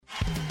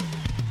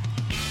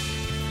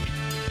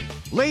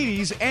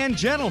Ladies and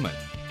gentlemen,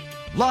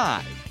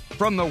 live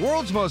from the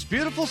world's most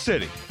beautiful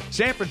city,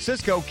 San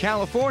Francisco,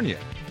 California,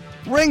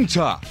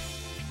 Ringtalk,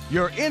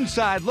 your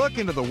inside look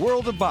into the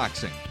world of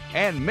boxing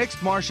and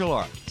mixed martial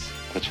arts.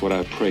 That's what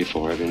I pray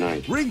for every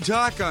night.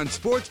 Ringtalk on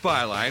Sports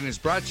Byline is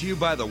brought to you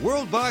by the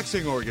World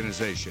Boxing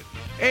Organization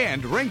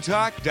and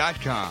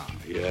Ringtalk.com.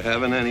 You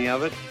having any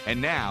of it?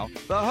 And now,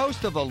 the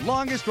host of the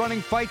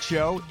longest-running fight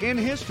show in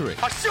history.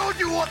 I showed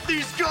you what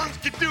these guns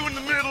can do in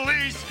the Middle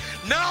East.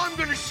 Now I'm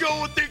going to show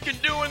what they can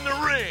do in the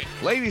ring.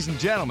 Ladies and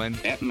gentlemen,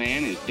 that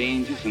man is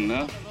dangerous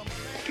enough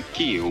to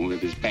kill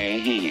with his bare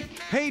hand.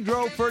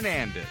 Pedro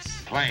Fernandez.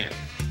 Plan.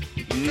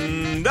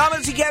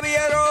 Damas y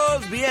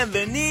caballeros,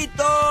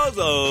 bienvenidos.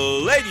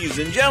 Ladies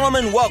and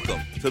gentlemen,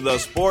 welcome to the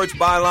Sports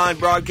Byline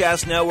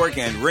Broadcast Network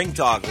and Ring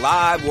Talk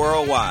Live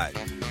Worldwide.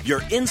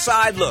 Your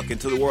inside look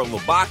into the world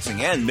of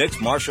boxing and mixed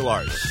martial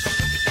arts.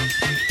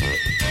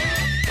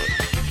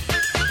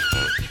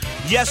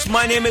 Yes,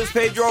 my name is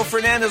Pedro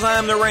Fernandez. I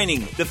am the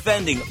reigning,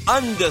 defending,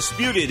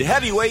 undisputed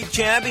heavyweight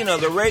champion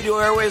of the radio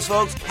airways,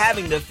 folks,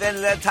 having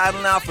defended that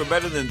title now for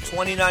better than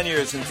 29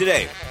 years. And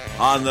today,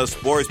 on the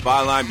Sports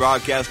Byline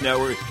Broadcast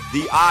Network,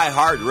 the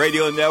iHeart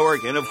Radio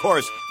Network, and of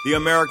course, the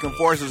American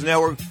Forces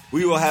Network,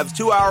 we will have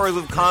 2 hours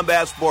of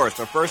combat sports.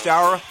 Our first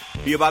hour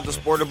will be about the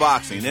sport of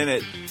boxing. Then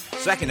at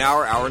second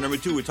hour, hour number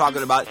 2, we're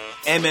talking about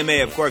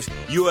MMA. Of course,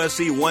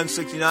 UFC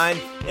 169.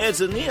 It's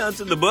in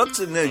the books,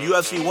 and then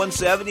UFC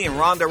 170 and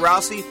Ronda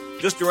Rousey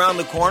just around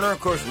the corner. Of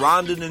course,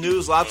 Ronda in the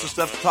news, lots of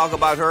stuff to talk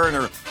about her and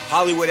her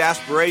Hollywood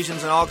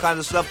aspirations and all kinds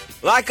of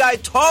stuff. Like I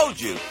told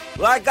you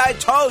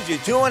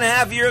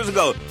 2.5 years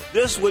ago,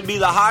 this would be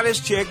the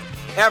hottest chick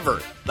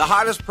ever, the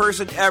hottest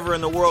person ever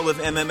in the world of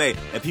MMA.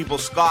 And people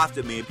scoffed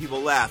at me and people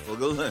laughed.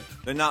 Well,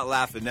 they're not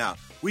laughing now.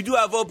 We do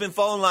have open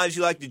phone lines.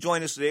 You'd like to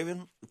join us today.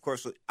 Of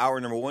course, hour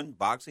number 1,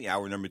 boxing.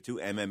 Hour number 2,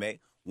 MMA.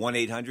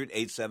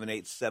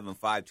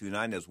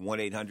 1-800-878-7529. That's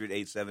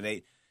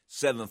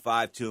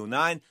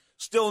 1-800-878-7529.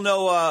 Still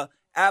no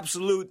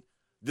absolute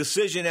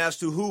decision as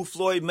to who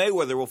Floyd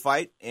Mayweather will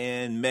fight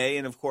in May.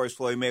 And, of course,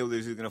 Floyd Mayweather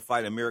is going to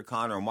fight Amir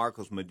Khan or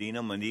Marcos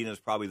Medina. Medina is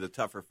probably the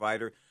tougher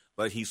fighter,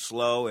 but he's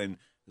slow, and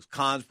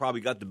Khan's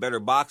probably got the better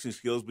boxing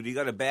skills, but he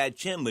got a bad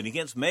chin. But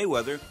against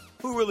Mayweather,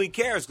 who really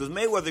cares? Because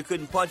Mayweather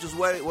couldn't punch his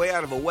way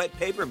out of a wet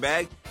paper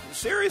bag.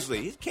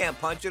 Seriously, he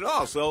can't punch at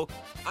all. So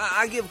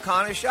I give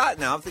Khan a shot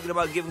now. I'm thinking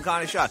about giving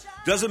Khan a shot.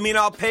 Doesn't mean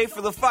I'll pay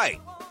for the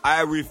fight.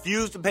 I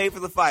refuse to pay for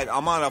the fight.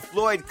 I'm on a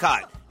Floyd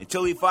cut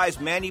until he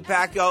fights Manny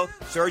Pacquiao,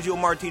 Sergio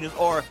Martinez,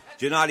 or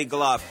Gennady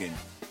Golovkin.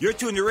 You're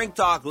tuned to Ring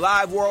Talk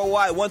Live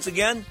Worldwide. Once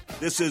again,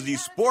 this is the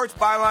Sports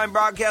Byline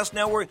Broadcast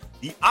Network,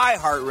 the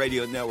iHeart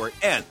Radio Network,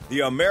 and the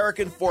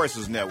American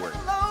Forces Network.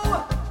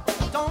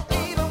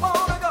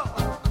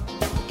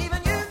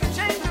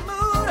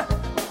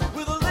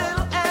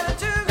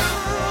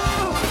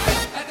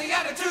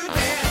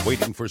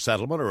 Waiting for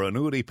settlement or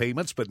annuity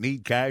payments but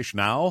need cash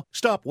now?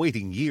 Stop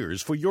waiting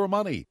years for your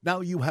money.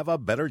 Now you have a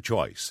better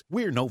choice.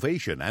 We're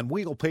Novation, and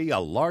we'll pay a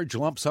large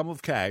lump sum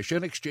of cash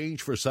in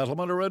exchange for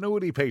settlement or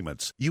annuity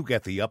payments. You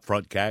get the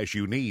upfront cash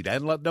you need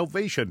and let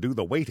Novation do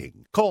the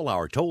waiting. Call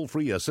our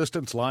toll-free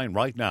assistance line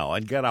right now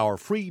and get our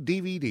free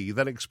DVD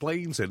that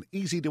explains in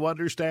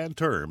easy-to-understand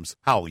terms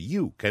how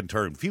you can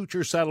turn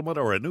future settlement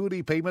or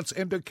annuity payments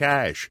into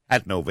cash.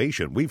 At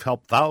Novation, we've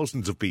helped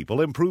thousands of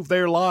people improve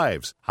their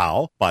lives.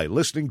 How? By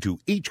listening to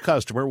each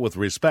customer with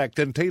respect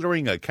and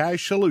tailoring a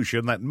cash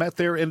solution that met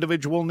their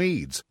individual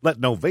needs. Let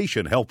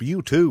Novation help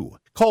you too.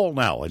 Call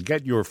now and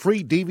get your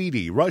free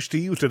DVD rushed to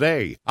you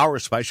today. Our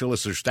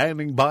specialists are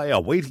standing by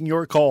awaiting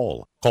your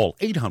call. Call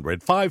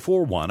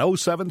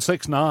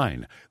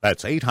 800-541-0769.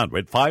 That's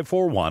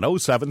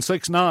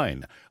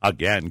 800-541-0769.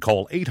 Again,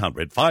 call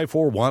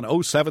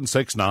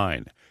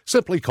 800-541-0769.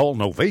 Simply call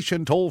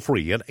Novation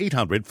toll-free at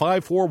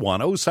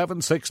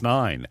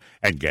 800-541-0769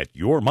 and get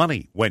your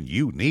money when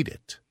you need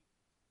it.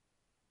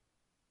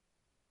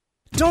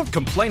 Don't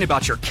complain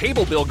about your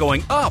cable bill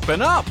going up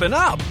and up and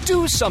up.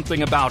 Do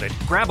something about it.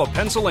 Grab a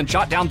pencil and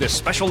jot down this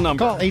special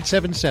number. Call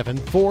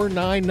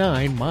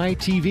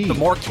 877-499-MY-TV. The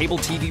more cable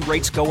TV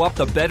rates go up,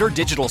 the better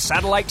digital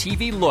satellite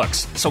TV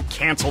looks. So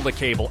cancel the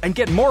cable and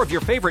get more of your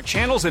favorite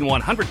channels in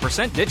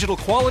 100% digital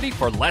quality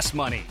for less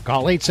money.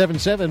 Call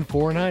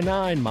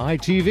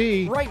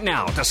 877-499-MY-TV. Right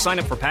now to sign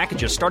up for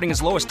packages starting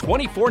as low as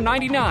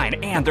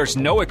 $24.99, and there's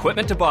no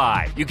equipment to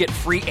buy. You get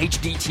free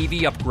HD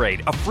TV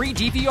upgrade, a free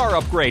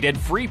DVR upgrade, and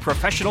free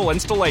professional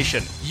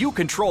installation. You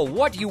control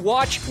what you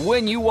watch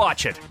when you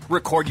watch it.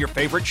 Record your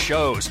favorite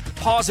shows.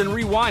 Pause and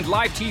rewind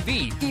live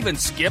TV. Even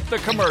skip the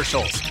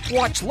commercials.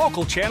 Watch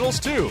local channels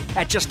too.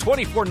 At just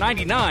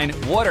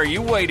 $24.99, what are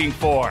you waiting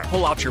for?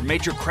 Pull out your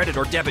major credit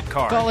or debit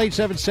card. Call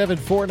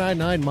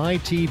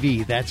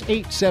 877-499-MY-TV. That's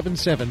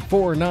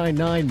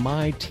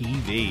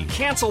 877-499-MY-TV.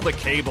 Cancel the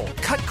cable.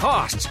 Cut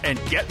costs and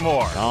get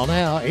more. Call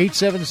now.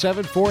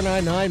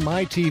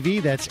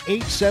 877-499-MY-TV. That's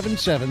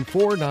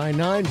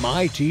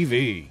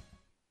 877-499-MY-TV.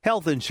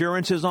 Health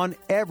insurance is on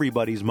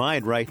everybody's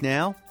mind right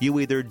now. You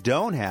either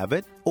don't have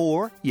it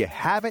Or you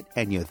have it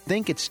and you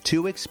think it's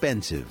too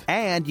expensive,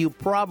 and you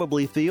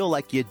probably feel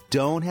like you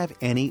don't have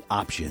any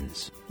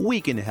options.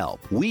 We can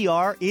help. We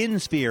are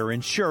InSphere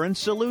Insurance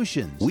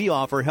Solutions. We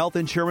offer health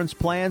insurance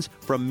plans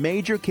from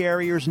major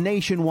carriers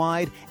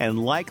nationwide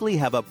and likely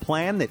have a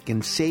plan that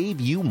can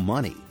save you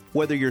money.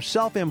 Whether you're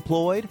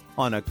self-employed,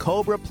 on a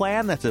COBRA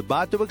plan that's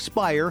about to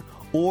expire,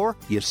 or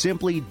you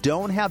simply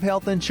don't have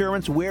health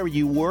insurance where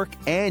you work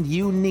and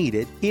you need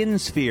it,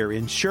 InSphere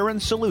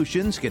Insurance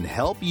Solutions can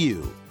help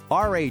you.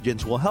 Our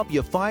agents will help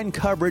you find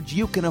coverage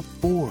you can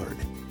afford.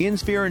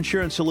 InSphere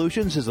Insurance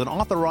Solutions is an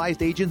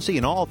authorized agency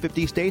in all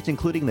 50 states,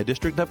 including the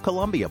District of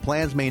Columbia.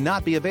 Plans may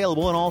not be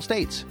available in all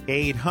states.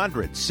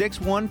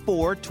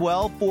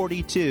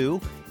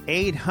 800-614-1242.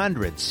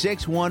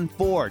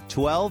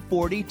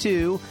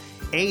 800-614-1242.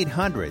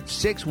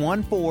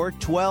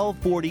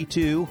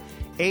 800-614-1242.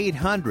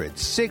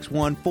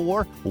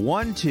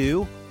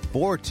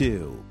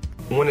 800-614-1242.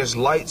 When it's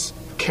lights,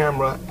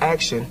 camera,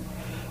 action,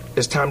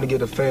 it's time to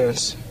give the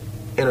fans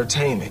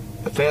entertainment.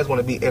 The fans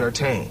want to be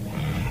entertained.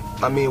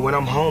 I mean, when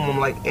I'm home, I'm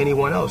like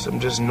anyone else. I'm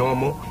just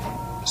normal,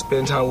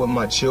 spend time with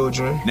my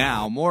children.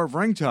 Now, more of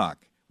Ring Talk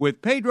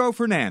with Pedro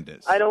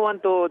Fernandez. I don't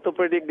want to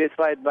predict this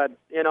fight, but,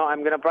 I'm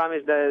going to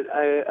promise that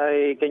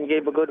I can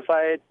give a good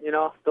fight,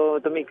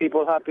 to make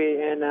people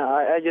happy, and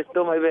I just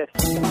do my best.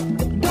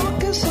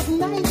 Darkest of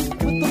night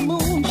with the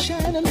moon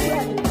shining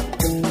bright.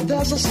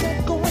 There's a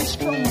set going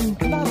strong,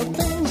 a lot of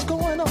things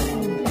going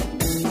on.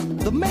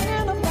 The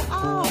man of the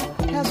hour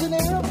has an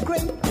air of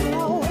great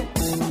power.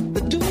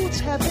 The dudes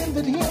have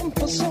envied him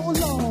for so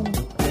long.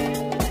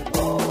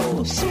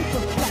 Oh,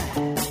 Superfly.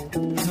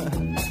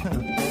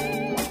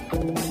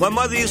 My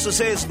mother used to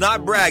say it's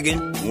not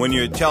bragging when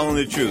you're telling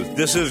the truth.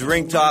 This is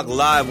Ring Talk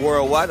live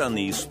worldwide on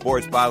the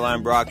Sports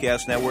Byline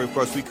Broadcast Network. Of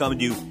course, we come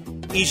to you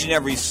each and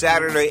every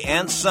Saturday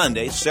and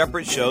Sunday,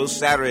 separate shows.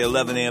 Saturday,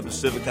 11 a.m.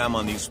 Pacific time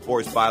on the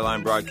Sports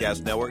Byline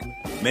Broadcast Network.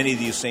 Many of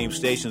these same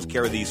stations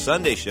carry the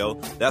Sunday show.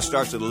 That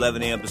starts at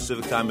 11 a.m.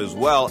 Pacific time as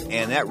well,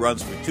 and that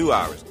runs for 2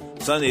 hours.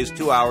 Sunday is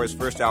 2 hours,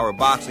 first hour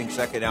boxing,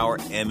 second hour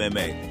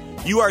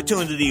MMA. You are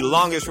tuned to the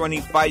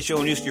longest-running fight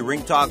show in history,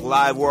 Ring Talk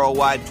live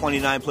worldwide,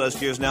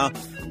 29-plus years now.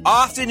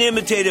 Often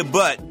imitated,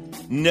 but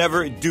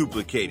never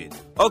duplicated.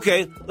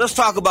 Okay, let's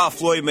talk about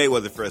Floyd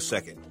Mayweather for a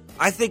second.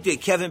 I think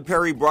that Kevin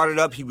Perry brought it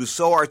up. He was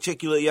so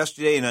articulate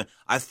yesterday, and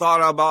I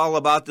thought all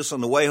about this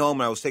on the way home,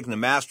 and I was taking the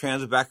mass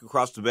transit back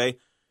across the bay.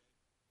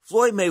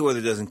 Floyd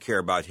Mayweather doesn't care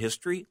about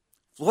history.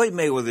 Floyd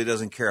Mayweather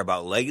doesn't care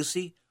about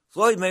legacy.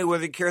 Floyd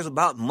Mayweather cares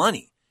about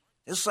money.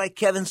 Just like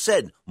Kevin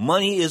said,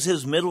 money is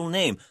his middle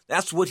name.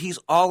 That's what he's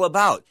all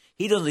about.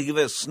 He doesn't give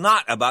a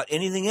snot about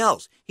anything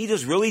else. He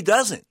just really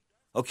doesn't.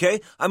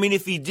 Okay? I mean,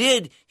 if he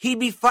did, he'd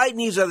be fighting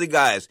these other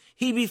guys.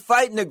 He'd be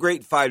fighting the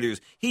great fighters.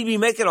 He'd be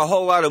making a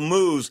whole lot of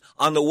moves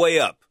on the way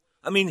up.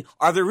 I mean,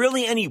 are there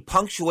really any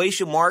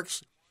punctuation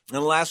marks in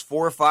the last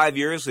 4 or 5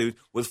 years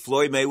with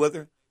Floyd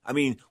Mayweather? I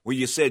mean, where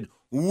you said,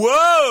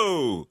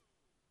 whoa,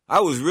 I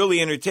was really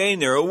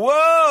entertained there.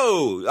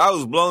 Whoa, I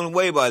was blown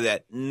away by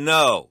that.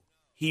 No,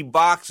 he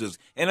boxes.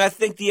 And I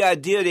think the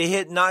idea to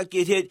hit, not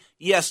get hit,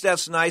 yes,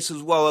 that's nice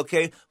as well,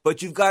 okay? But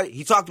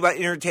he talked about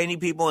entertaining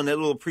people in that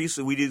little piece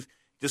that we did,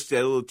 just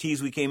that little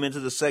tease we came into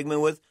the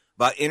segment with,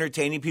 about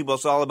entertaining people.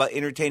 It's all about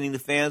entertaining the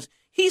fans.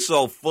 He's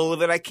so full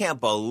of it, I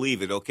can't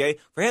believe it, okay?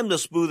 For him to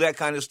spew that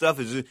kind of stuff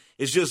is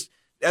just,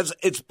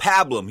 it's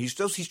pablum. He's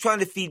trying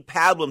to feed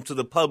pablum to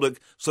the public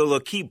so they'll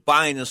keep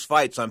buying his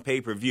fights on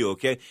pay-per-view,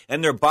 okay?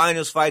 And they're buying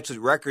his fights at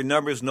record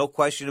numbers, no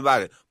question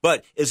about it.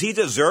 But is he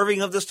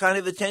deserving of this kind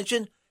of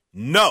attention?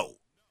 No.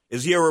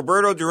 Is he a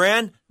Roberto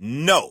Duran?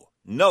 No.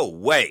 No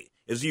way.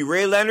 Is he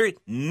Ray Leonard?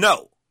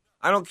 No.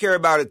 I don't care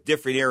about it,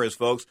 different eras,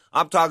 folks.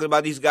 I'm talking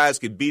about these guys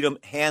could beat him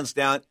hands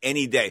down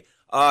any day.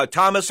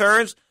 Thomas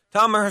Hearns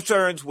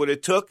would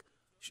have took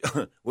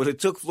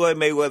Floyd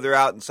Mayweather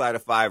out inside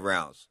of 5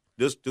 rounds.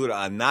 This dude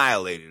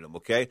annihilated him,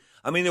 okay?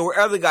 I mean, there were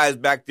other guys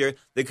back there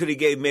that could have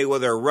gave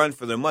Mayweather a run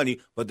for their money,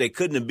 but they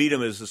couldn't have beat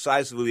him as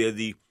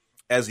decisively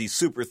as the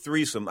super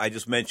threesome I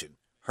just mentioned.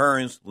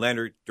 Hearns,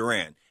 Leonard,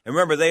 Duran. And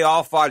remember, they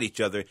all fought each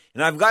other.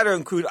 And I've got to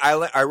include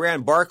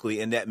Iran Barkley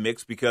in that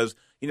mix because,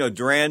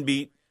 Duran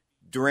beat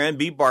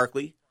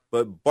Barkley,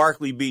 but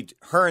Barkley beat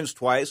Hearns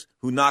twice,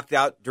 who knocked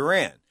out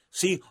Duran.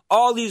 See,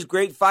 all these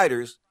great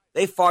fighters,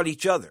 they fought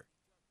each other.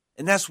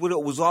 And that's what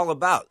it was all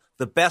about.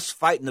 The best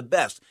fighting the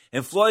best.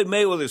 And Floyd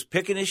Mayweather's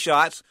picking his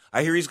shots.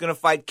 I hear he's going to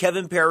fight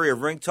Kevin Perry of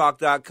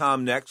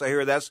Ringtalk.com next. I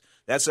hear that's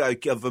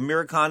if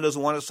Amir Khan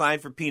doesn't want to sign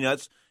for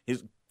peanuts.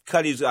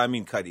 Kevin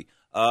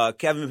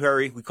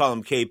Perry, we call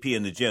him KP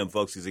in the gym,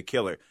 folks. He's a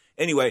killer.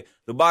 Anyway,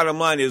 the bottom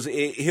line is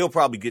he'll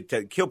probably get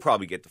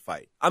the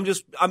fight.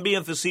 I'm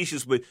being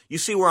facetious, but you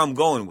see where I'm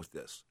going with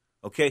this.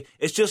 Okay,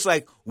 it's just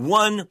like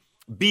one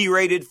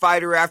B-rated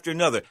fighter after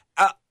another.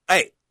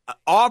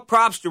 All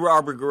props to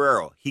Robert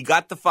Guerrero. He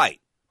got the fight.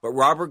 But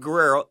Robert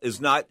Guerrero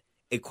is not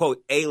a,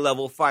 quote,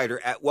 A-level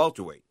fighter at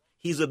welterweight.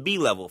 He's a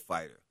B-level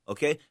fighter,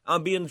 okay?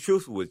 I'm being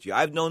truthful with you.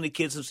 I've known the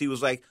kid since he was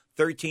like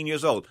 13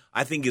 years old.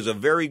 I think he's a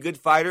very good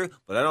fighter,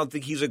 but I don't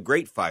think he's a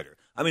great fighter.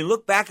 I mean,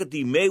 look back at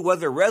the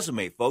Mayweather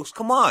resume, folks.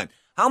 Come on.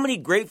 How many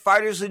great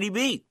fighters did he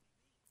beat?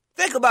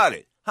 Think about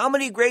it. How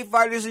many great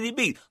fighters did he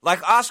beat?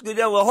 Like Oscar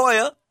De La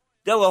Hoya.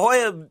 De La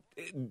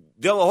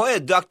Hoya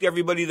ducked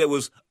everybody that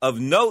was of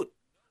note.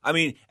 I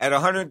mean, at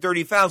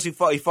 130 pounds, he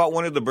fought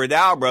one of the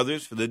Berdau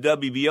brothers for the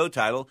WBO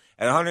title.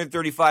 At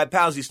 135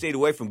 pounds, he stayed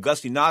away from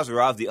Gusty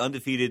Nazarov, the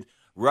undefeated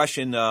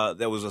Russian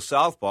that was a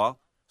southpaw.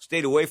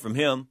 Stayed away from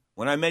him.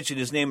 When I mentioned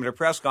his name at a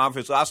press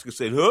conference, Oscar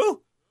said,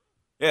 who?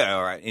 Yeah,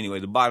 all right. Anyway,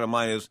 the bottom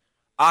line is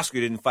Oscar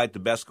didn't fight the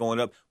best going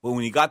up. But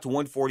when he got to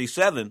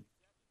 147,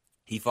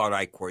 he fought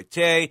Ike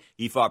Quartet.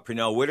 He fought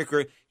Pernell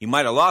Whitaker. He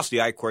might have lost the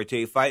Ike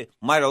Quartet fight.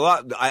 Might have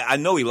lost. I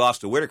know he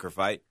lost the Whitaker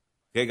fight.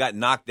 He got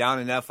knocked down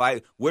in that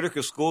fight.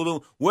 Whitaker schooled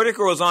him.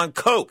 Whitaker was on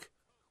coke.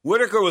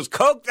 Whitaker was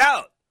coked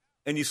out,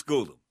 and he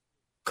schooled him.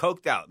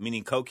 Coked out,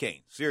 meaning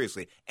cocaine.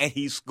 Seriously. And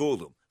he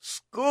schooled him.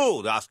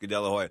 Schooled Oscar De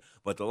La Hoya.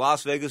 But the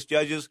Las Vegas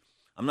judges,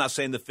 I'm not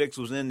saying the fix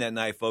was in that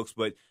night, folks,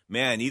 but,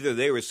 man, either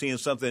they were seeing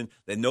something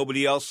that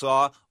nobody else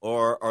saw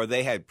or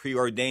they had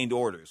preordained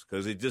orders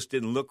because it just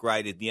didn't look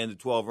right at the end of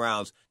 12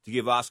 rounds to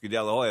give Oscar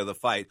De La Hoya the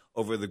fight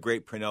over the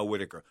great Pernell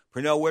Whitaker.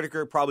 Pernell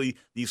Whitaker, probably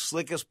the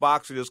slickest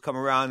boxer that's come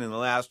around in the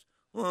last,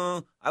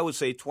 I would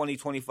say 20,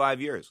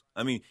 25 years.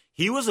 I mean,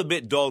 he was a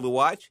bit dull to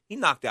watch. He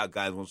knocked out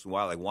guys once in a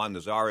while, like Juan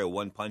Nazario,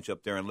 one punch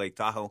up there in Lake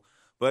Tahoe.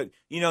 But,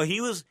 he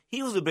was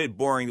a bit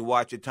boring to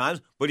watch at times,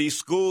 but he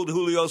schooled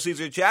Julio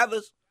Cesar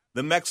Chavez,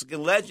 the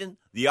Mexican legend,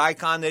 the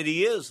icon that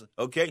he is,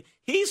 okay?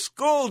 He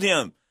schooled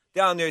him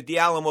down there at the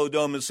Alamo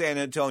Dome in San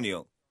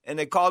Antonio, and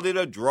they called it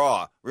a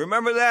draw.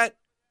 Remember that?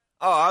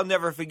 Oh, I'll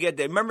never forget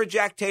that. Remember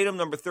Jack Tatum,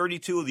 number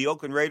 32 of the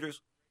Oakland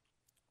Raiders?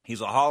 He's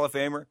a Hall of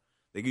Famer.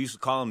 They used to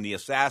call him the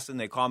Assassin.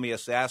 They call me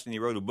Assassin. He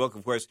wrote a book.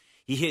 Of course,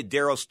 he hit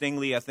Darryl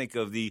Stingley, I think,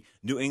 of the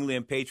New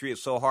England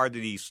Patriots so hard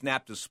that he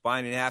snapped his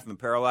spine in half and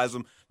paralyzed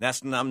him.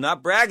 I'm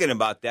not bragging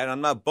about that. I'm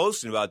not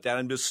boasting about that.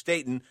 I'm just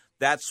stating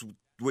that's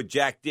what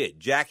Jack did.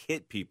 Jack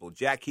hit people.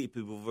 Jack hit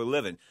people for a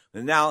living.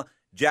 And now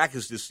Jack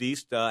is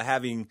deceased,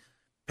 having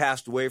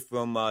passed away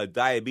from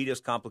diabetes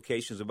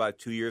complications about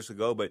 2 years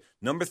ago. But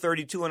number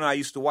 32 and I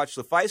used to watch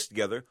the fights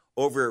together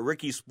over at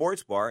Ricky's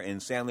Sports Bar in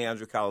San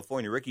Leandro,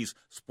 California. Ricky's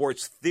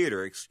Sports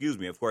Theater,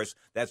 Of course,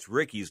 that's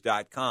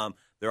Ricky's.com.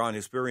 They're on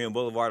Hesperian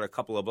Boulevard, a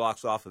couple of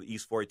blocks off of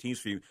East 14th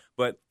Street.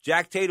 But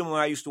Jack Tatum and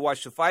I used to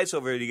watch the fights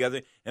over there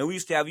together, and we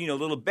used to have,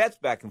 little bets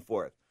back and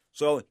forth.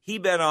 So he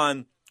bet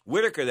on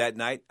Whitaker that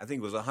night, I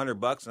think it was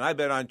 $100, and I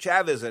bet on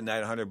Chavez that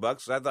night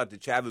 $100. So I thought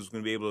that Chavez was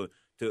going to be able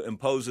to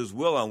impose his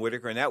will on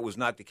Whitaker, and that was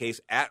not the case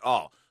at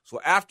all.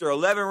 So after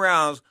 11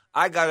 rounds,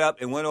 I got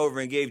up and went over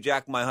and gave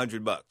Jack my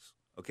 $100.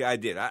 Okay, I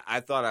did. I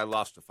thought I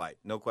lost the fight.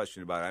 No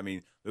question about it. I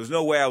mean, there was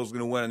no way I was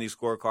going to win on these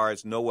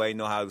scorecards. No way,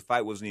 no how. The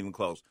fight wasn't even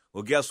close.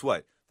 Well, guess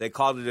what? They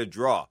called it a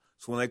draw.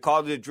 So when they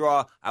called it a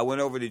draw, I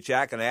went over to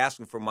Jack and I asked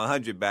him for my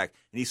 $100 back.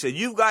 And he said,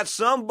 "You've got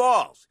some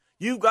balls.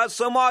 You've got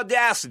some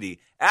audacity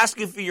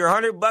asking for your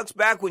 $100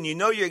 back when you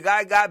know your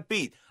guy got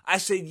beat." I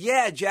said,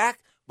 "Yeah, Jack,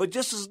 but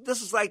this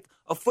is like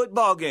a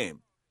football game,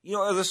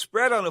 or the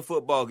spread on a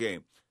football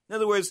game. In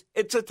other words,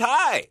 it's a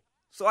tie,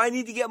 so I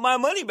need to get my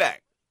money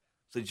back."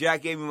 So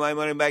Jack gave me my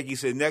money back. He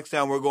said, "Next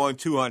time we're going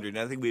 200. And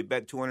I think we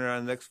bet 200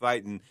 on the next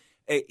fight. And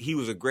hey, he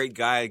was a great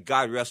guy.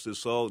 God rest his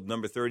soul.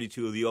 Number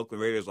 32 of the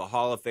Oakland Raiders, a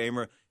Hall of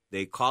Famer.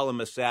 They call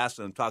him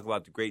Assassin and talk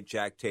about the great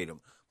Jack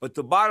Tatum. But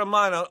the bottom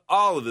line on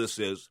all of this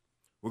is,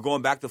 we're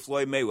going back to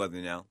Floyd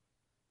Mayweather now,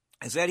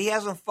 is that he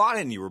hasn't fought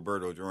any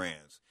Roberto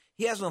Durans.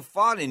 He hasn't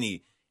fought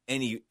any. I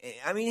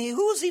mean,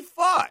 who has he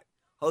fought?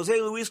 Jose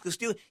Luis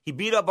Castillo. He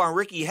beat up on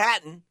Ricky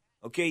Hatton.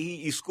 Okay,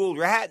 he schooled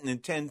Hatton in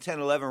 10,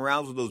 11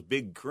 rounds with those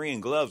big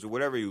Korean gloves or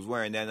whatever he was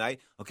wearing that night.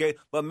 Okay,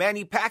 but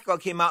Manny Pacquiao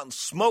came out and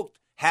smoked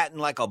Hatton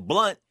like a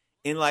blunt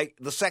in like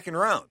the second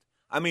round.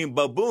 I mean,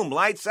 ba-boom,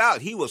 lights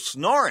out. He was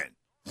snoring.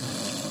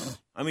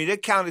 I mean,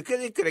 it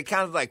could have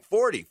counted like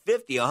 40,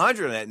 50,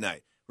 100 that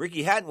night.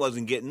 Ricky Hatton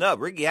wasn't getting up.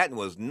 Ricky Hatton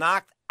was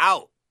knocked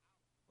out.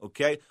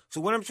 Okay?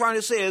 So what I'm trying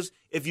to say is,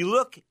 if you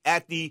look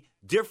at the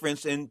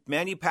difference in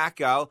Manny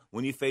Pacquiao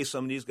when he faced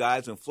some of these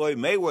guys and Floyd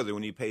Mayweather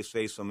when he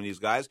faced some of these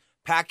guys,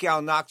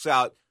 Pacquiao knocks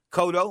out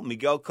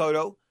Miguel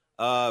Cotto,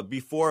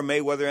 before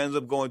Mayweather ends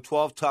up going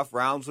 12 tough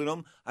rounds with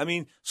him. I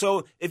mean,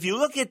 so if you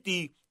look at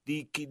the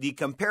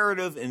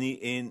comparative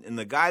in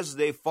the guys that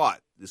they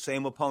fought, the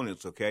same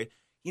opponents, okay,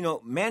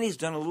 Manny's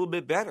done a little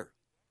bit better.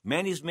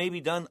 Manny's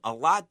maybe done a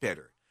lot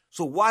better.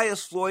 So why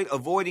is Floyd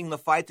avoiding the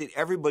fight that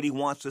everybody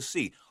wants to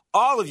see?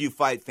 All of you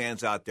fight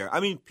fans out there. I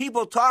mean,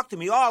 people talk to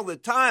me all the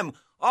time.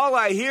 All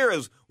I hear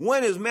is,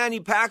 when is Manny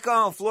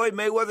Pacquiao and Floyd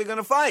Mayweather going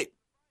to fight?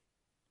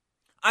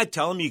 I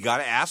tell them, you got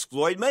to ask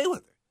Floyd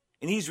Mayweather.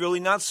 And he's really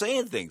not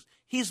saying things.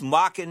 He's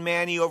mocking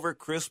Manny over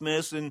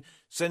Christmas and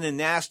sending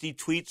nasty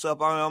tweets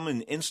up on him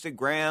and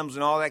Instagrams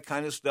and all that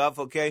kind of stuff,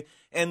 okay?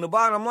 And the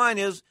bottom line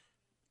is,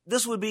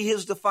 this would be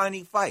his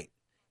defining fight,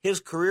 his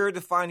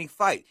career-defining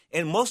fight.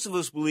 And most of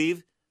us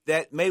believe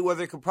that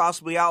Mayweather could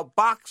possibly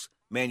outbox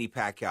Manny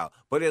Pacquiao.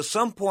 But at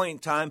some point in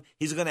time,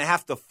 he's going to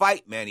have to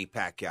fight Manny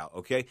Pacquiao,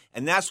 okay?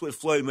 And that's what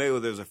Floyd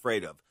Mayweather is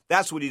afraid of.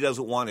 That's what he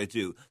doesn't want to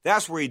do.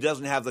 That's where he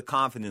doesn't have the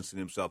confidence in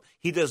himself.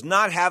 He does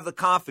not have the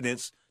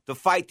confidence to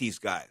fight these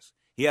guys.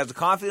 He has the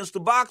confidence to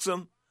box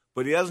them,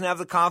 but he doesn't have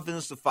the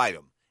confidence to fight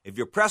them. If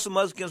you press him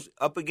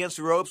up against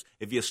the ropes,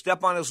 if you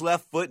step on his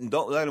left foot and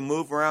don't let him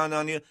move around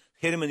on you,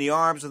 hit him in the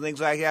arms and things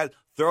like that,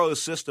 throw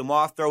his system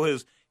off, throw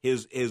his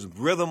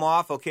rhythm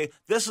off, okay?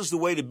 This is the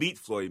way to beat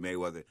Floyd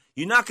Mayweather.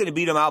 You're not going to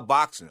beat him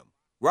outboxing him.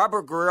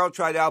 Robert Guerrero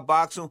tried to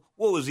outbox him.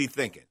 What was he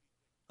thinking?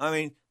 I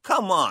mean,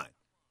 come on.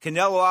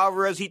 Canelo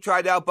Alvarez, he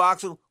tried to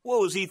outbox him.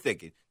 What was he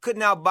thinking?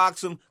 Couldn't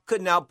outbox him,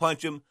 couldn't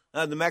outpunch him.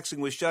 The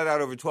Mexican was shut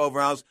out over 12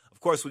 rounds, of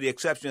course, with the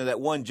exception of that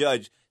one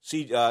judge,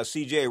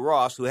 C.J.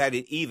 Ross, who had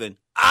it even.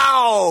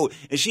 Ow!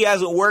 And she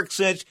hasn't worked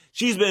since.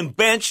 She's been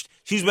benched.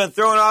 She's been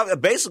thrown off.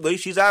 Basically,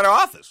 she's out of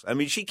office. I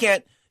mean, she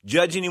can't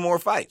judge any more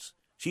fights.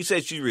 She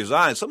said she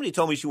resigned. Somebody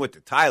told me she went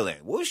to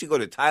Thailand. What would she go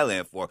to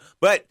Thailand for?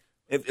 But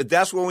if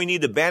that's where we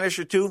need to banish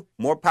her to,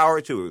 more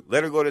power to her.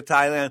 Let her go to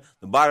Thailand.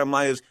 The bottom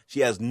line is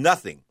she has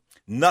nothing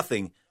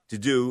to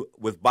do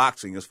with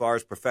boxing as far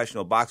as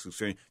professional boxing is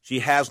concerned. She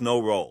has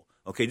no role.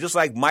 Okay, just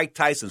like Mike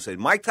Tyson said.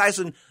 Mike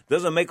Tyson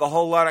doesn't make a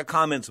whole lot of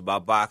comments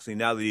about boxing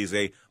now that he's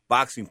a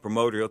boxing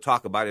promoter. He'll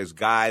talk about his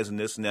guys and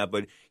this and that,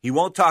 but he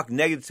won't talk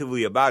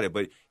negatively about it.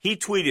 But he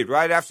tweeted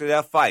right after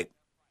that fight,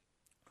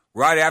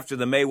 right after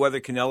the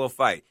Mayweather-Canelo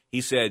fight,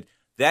 he said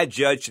that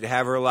judge should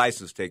have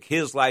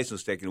his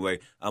license taken away.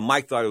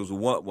 Mike thought it was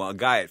a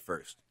guy at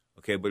first,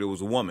 okay, but it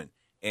was a woman.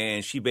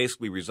 And she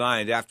basically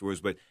resigned afterwards.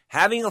 But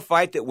having a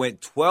fight that went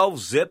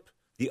 12-zip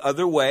the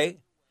other way,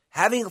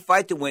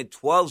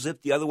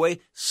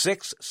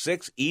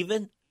 6-6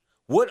 even,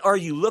 what are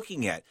you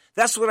looking at?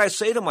 That's what I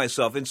say to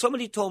myself. And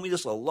somebody told me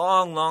this a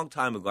long, long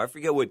time ago. I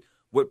forget what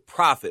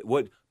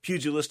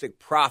pugilistic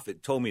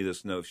prophet told me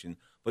this notion.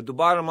 But the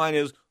bottom line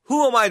is,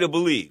 who am I to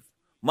believe?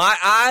 My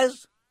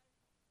eyes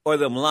or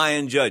them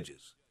lying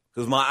judges?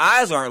 Because my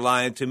eyes aren't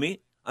lying to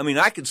me. I mean,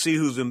 I can see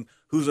who's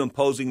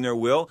imposing their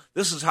will.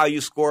 This is how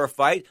you score a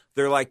fight.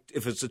 They're like,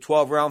 if it's a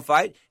 12-round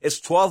fight,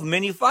 it's 12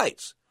 mini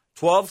fights,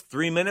 12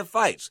 3-minute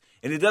fights.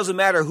 And it doesn't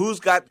matter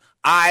who's got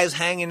eyes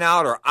hanging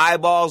out or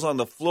eyeballs on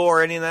the floor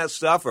or any of that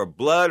stuff, or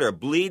blood or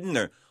bleeding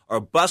or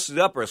busted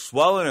up or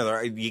swollen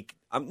or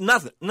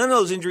nothing. None of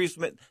those injuries,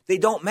 they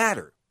don't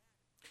matter.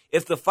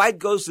 If the fight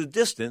goes the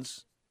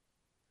distance,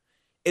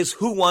 it's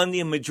who won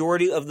the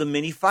majority of the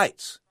mini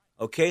fights.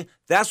 Okay?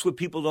 That's what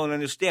people don't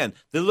understand.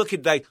 They look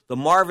at like the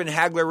Marvin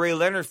Hagler-Ray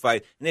Leonard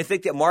fight, and they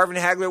think that Marvin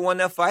Hagler won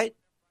that fight?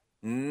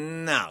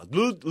 No.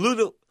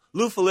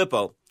 Lou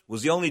Filippo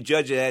was the only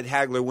judge that had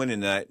Hagler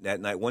winning that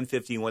night,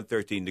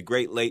 115-113. The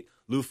great late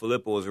Lou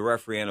Filippo was a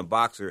referee and a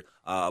boxer,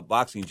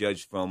 boxing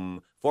judge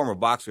former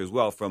boxer as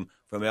well from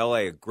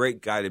L.A., a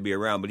great guy to be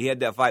around. But he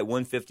had that fight,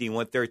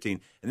 115-113,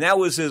 and that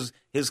was his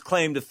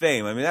claim to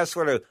fame. I mean, that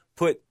sort of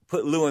put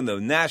Lou in the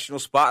national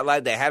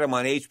spotlight. They had him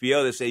on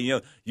HBO. They say,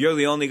 you're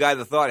the only guy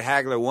that thought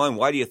Hagler won.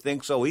 Why do you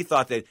think so? He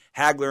thought that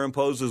Hagler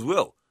imposed his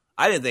will.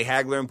 I didn't think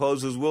Hagler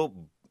imposed his will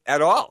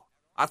at all.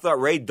 I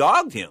thought Ray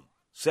dogged him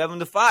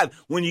 7-5.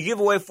 When you give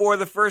away 4 of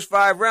the first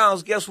 5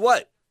 rounds, guess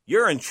what?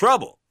 You're in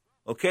trouble.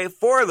 Okay,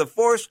 4 of the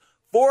first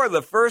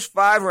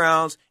 5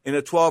 rounds in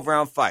a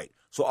 12-round fight.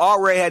 So all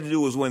Ray had to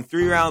do was win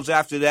 3 rounds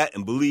after that,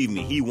 and believe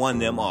me, he won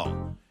them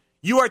all.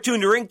 You are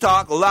tuned to Ring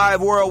Talk,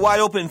 live worldwide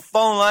open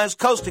phone lines,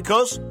 coast to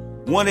coast.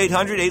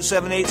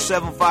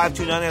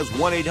 1-800-878-7529. That's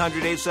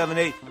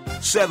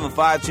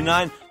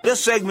 1-800-878-7529.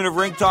 This segment of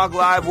Ring Talk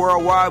Live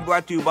Worldwide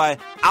brought to you by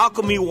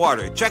Alchemy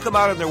Water. Check them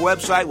out on their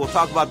website. We'll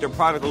talk about their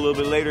product a little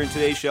bit later in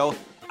today's show.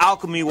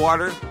 Alchemy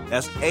Water.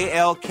 That's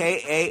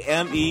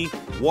ALKAME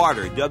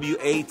Water.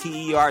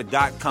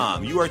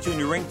 WATER.com. You are tuned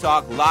to Ring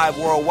Talk Live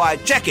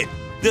Worldwide. Check it.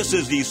 This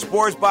is the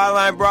Sports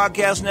Byline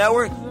Broadcast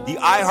Network, the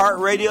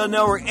iHeartRadio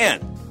Network,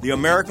 and the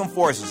American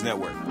Forces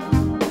Network.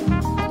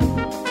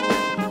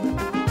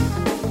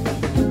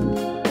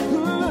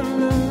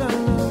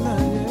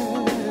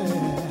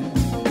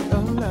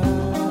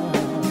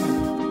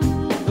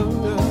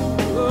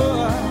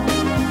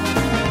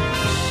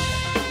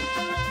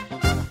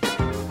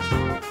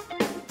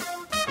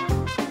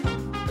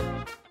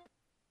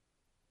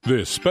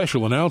 This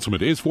special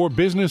announcement is for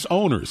business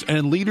owners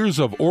and leaders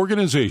of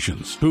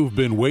organizations who've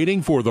been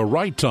waiting for the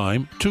right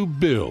time to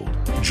build.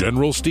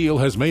 General Steel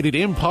has made it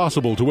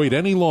impossible to wait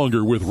any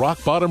longer with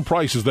rock-bottom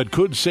prices that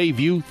could save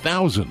you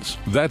thousands.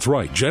 That's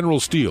right, General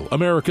Steel,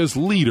 America's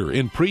leader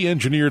in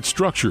pre-engineered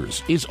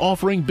structures, is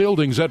offering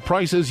buildings at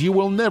prices you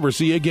will never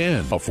see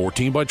again. A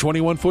 14 by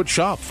 21 foot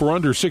shop for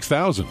under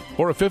 $6,000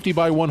 or a 50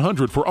 by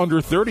 100 for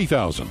under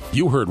 $30,000.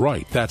 You heard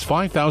right, that's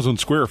 5,000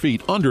 square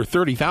feet under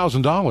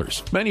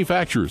 $30,000.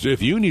 Manufacturers, if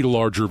you need a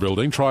larger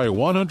building, try a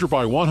 100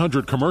 by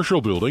 100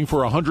 commercial building for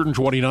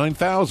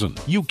 $129,000.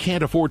 You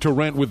can't afford to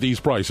rent with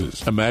these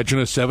prices. Imagine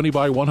a 70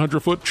 by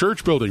 100 foot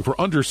church building for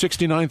under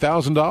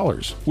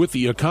 $69,000. With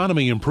the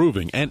economy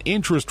improving and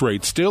interest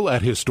rates still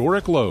at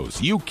historic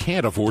lows, you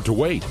can't afford to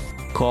wait.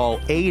 Call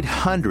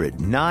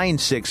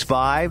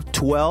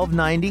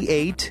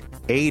 800-965-1298.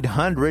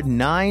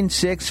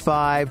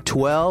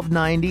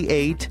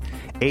 800-965-1298.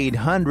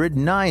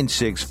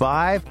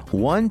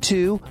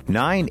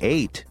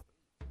 800-965-1298.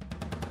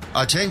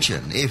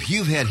 Attention, if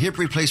you've had hip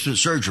replacement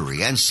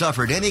surgery and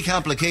suffered any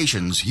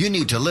complications, you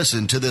need to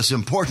listen to this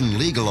important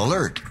legal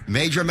alert.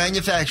 Major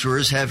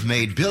manufacturers have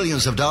made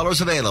billions of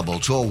dollars available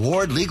to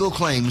award legal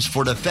claims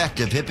for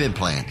defective hip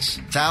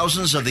implants.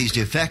 Thousands of these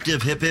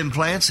defective hip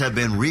implants have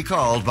been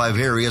recalled by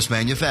various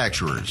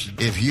manufacturers.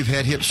 If you've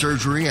had hip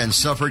surgery and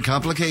suffered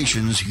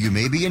complications, you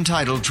may be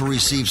entitled to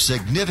receive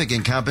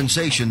significant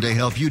compensation to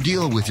help you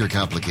deal with your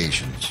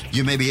complications.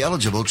 You may be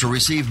eligible to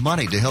receive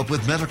money to help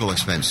with medical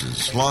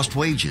expenses, lost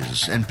wages,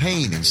 and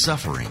pain and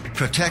suffering.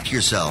 Protect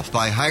yourself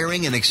by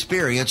hiring an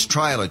experienced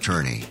trial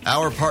attorney.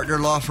 Our partner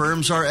law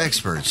firms are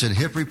experts in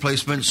hip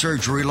replacement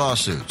surgery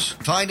lawsuits.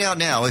 Find out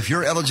now if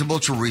you're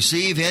eligible to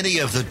receive any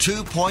of the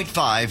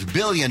 $2.5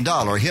 billion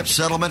hip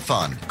settlement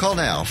fund. Call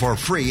now for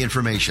free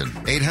information.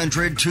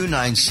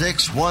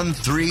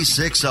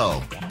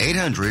 800-296-1360.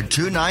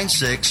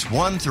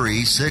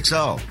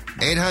 800-296-1360.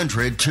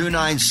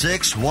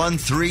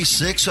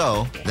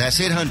 800-296-1360.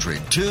 That's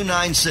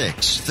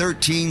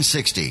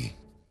 800-296-1360.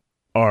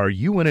 Are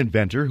you an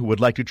inventor who would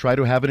like to try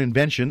to have an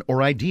invention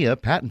or idea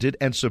patented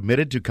and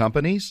submitted to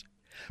companies,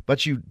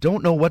 but you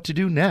don't know what to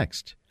do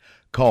next?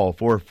 Call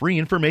for free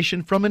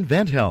information from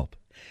InventHelp.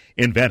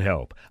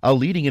 InventHelp, a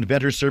leading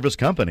inventor service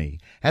company,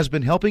 has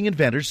been helping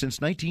inventors since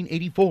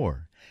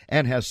 1984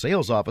 and has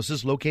sales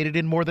offices located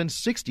in more than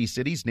 60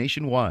 cities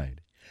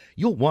nationwide.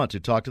 You'll want to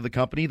talk to the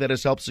company that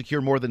has helped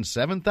secure more than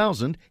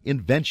 7,000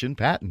 invention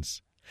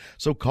patents.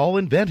 So call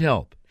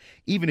InventHelp.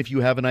 Even if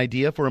you have an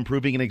idea for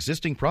improving an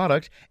existing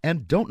product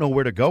and don't know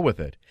where to go with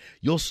it,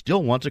 you'll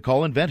still want to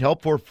call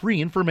InventHelp for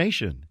free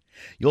information.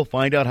 You'll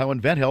find out how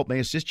InventHelp may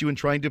assist you in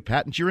trying to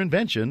patent your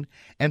invention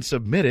and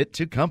submit it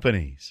to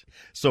companies.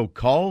 So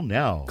call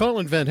now. Call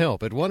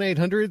InventHelp at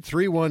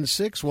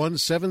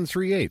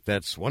 1-800-316-1738.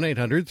 That's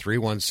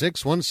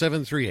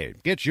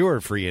 1-800-316-1738. Get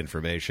your free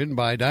information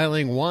by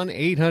dialing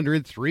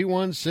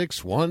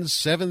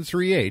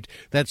 1-800-316-1738.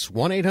 That's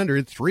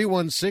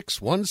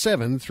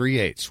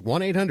 1-800-316-1738.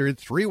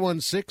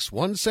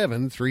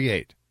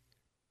 1-800-316-1738.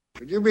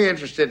 Would you be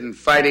interested in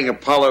fighting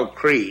Apollo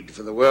Creed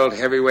for the World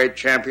Heavyweight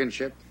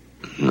Championship?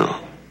 No.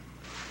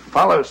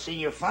 Apollo's seen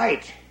you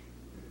fight.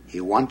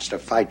 He wants to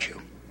fight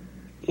you.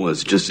 Well,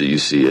 it's just that you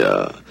see,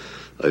 I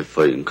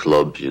fight in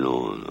clubs, you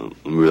know, and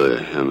I'm really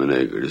a ham and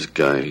egg. This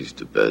guy, he's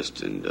the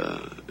best, and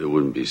it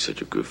wouldn't be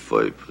such a good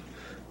fight.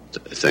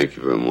 But thank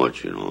you very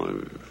much, you know, I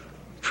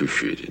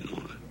appreciate it. You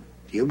know.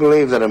 Do you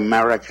believe that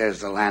America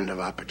is the land of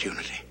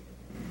opportunity?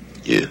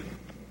 Yeah.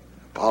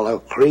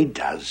 Apollo Creed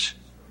does.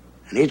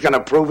 And he's going to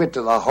prove it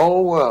to the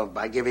whole world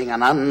by giving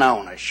an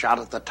unknown a shot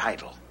at the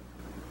title.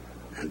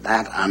 And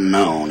that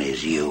unknown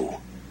is you.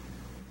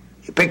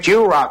 He picked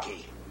you,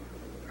 Rocky.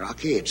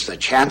 Rocky, it's the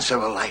chance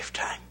of a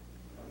lifetime.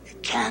 You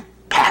can't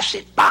pass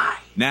it by.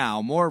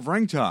 Now, more of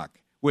Ring Talk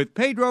with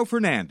Pedro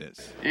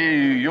Fernandez.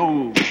 Hey,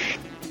 yo.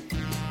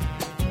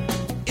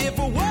 If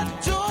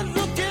what you're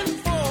looking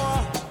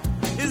for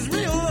is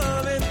real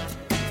loving,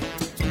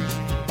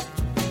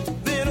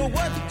 then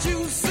what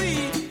you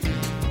see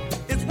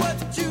is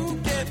what you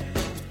get.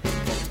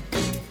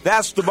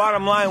 That's the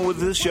bottom line with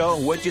this show.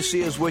 What you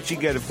see is what you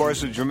get. Of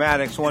course, the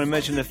dramatics. I want to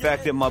mention the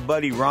fact that my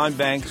buddy Ron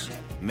Banks,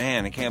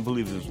 man, I can't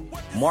believe this.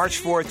 March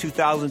 4,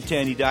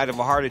 2010, he died of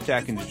a heart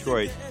attack in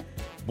Detroit.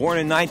 Born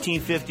in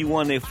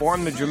 1951, they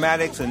formed the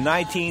Dramatics in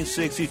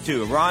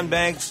 1962. Ron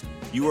Banks,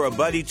 you were a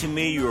buddy to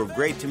me. You were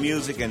great to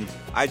music, and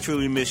I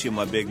truly miss you,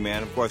 my big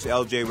man. Of course,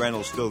 L.J.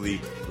 Reynolds still the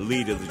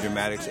lead of the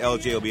Dramatics.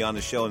 L.J. will be on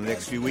the show in the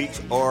next few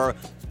weeks, or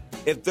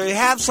if they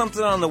have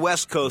something on the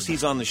West Coast,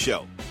 he's on the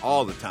show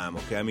all the time,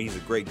 okay? I mean, he's a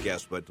great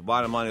guest, but the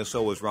bottom line is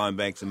so was Ron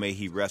Banks, and may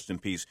he rest in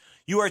peace.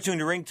 You are tuned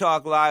to Ring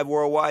Talk Live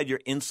Worldwide,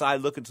 your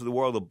inside look into the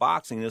world of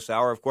boxing this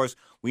hour. Of course,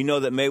 we know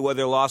that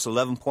Mayweather lost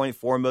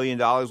 $11.4 million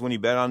when he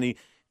bet on the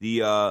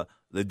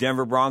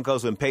Denver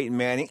Broncos and Peyton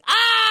Manning.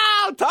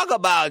 Ow! Talk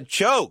about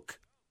choke.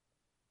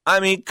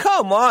 I mean,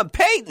 come on,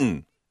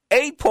 Peyton.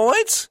 8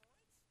 points?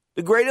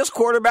 The greatest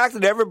quarterback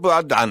that ever... No,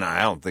 I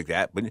don't think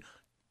that, but...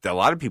 A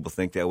lot of people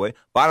think that way.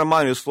 Bottom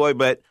line is Floyd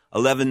bet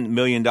 $11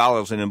 million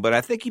in him, but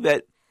I think he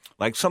bet,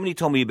 like somebody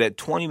told me he bet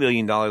 $20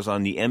 million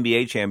on the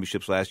NBA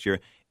championships last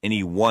year, and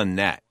he won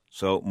that.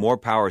 So more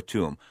power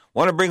to him.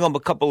 Want to bring up a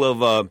couple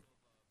of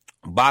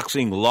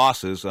boxing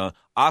losses.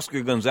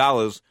 Oscar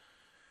Gonzalez,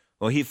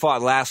 well, he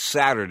fought last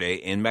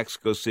Saturday in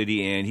Mexico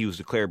City, and he was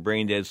declared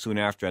brain dead soon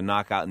after a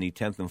knockout in the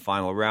 10th and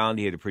final round.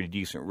 He had a pretty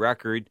decent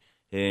record.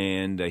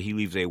 And he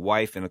leaves a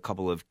wife and a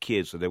couple of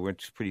kids, so they were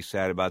pretty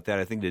sad about that.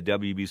 I think the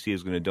WBC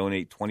is going to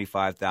donate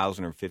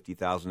 $25,000 or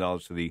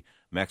 $50,000 to the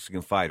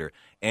Mexican fighter.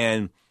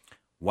 And,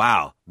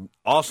 wow,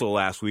 also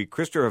last week,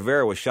 Christopher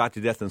Rivera was shot to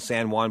death in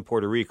San Juan,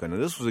 Puerto Rico. Now,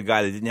 this was a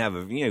guy that didn't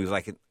have he was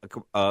like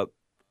a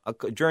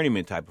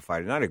journeyman type of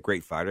fighter, not a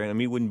great fighter. I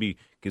mean, he wouldn't be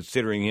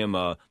considering him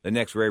the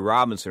next Ray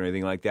Robinson or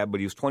anything like that, but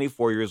he was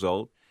 24 years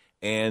old.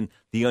 And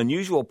the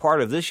unusual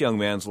part of this young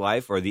man's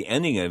life, or the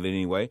ending of it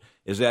anyway,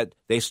 is that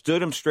they stood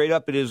him straight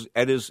up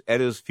at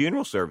his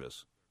funeral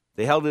service.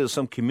 They held it at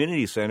some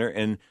community center,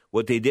 and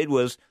what they did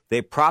was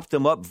they propped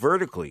him up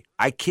vertically.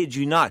 I kid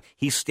you not.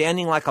 He's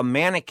standing like a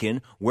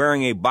mannequin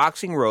wearing a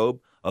boxing robe,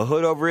 a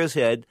hood over his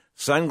head,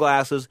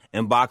 sunglasses,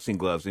 and boxing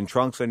gloves, and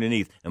trunks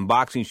underneath, and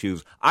boxing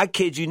shoes. I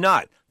kid you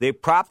not. They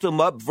propped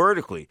him up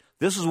vertically.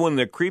 This is one of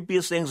the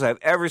creepiest things I've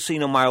ever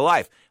seen in my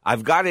life.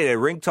 I've got it at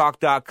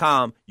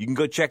ringtalk.com. You can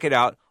go check it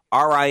out.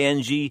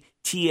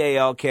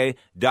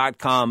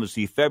 RINGTALK.com is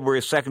the February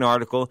 2nd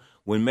article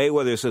when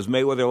Mayweather says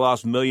Mayweather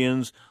lost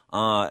millions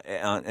on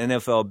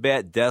NFL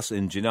bet, deaths,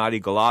 and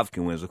Gennady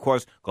Golovkin wins. Of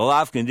course,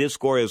 Golovkin did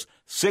score his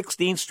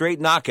 16th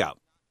straight knockout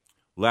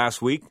last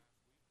week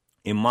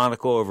in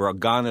Monaco over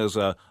Ghana's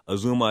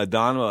Azuma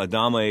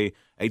Adama,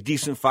 a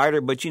decent fighter,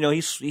 but,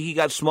 he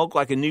got smoked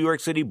like a New York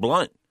City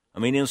blunt. I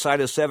mean,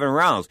 inside of 7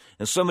 rounds.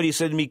 And somebody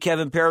said to me,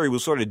 Kevin Perry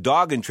was sort of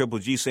dogging Triple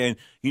G, saying,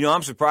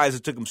 I'm surprised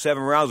it took him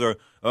 7 rounds, or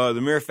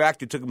the mere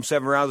fact it took him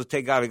 7 rounds to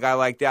take out a guy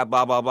like that,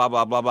 blah, blah, blah,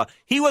 blah, blah, blah.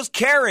 He was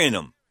carrying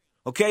him,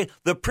 okay?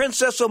 The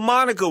Princess of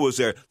Monaco was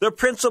there. The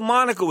Prince of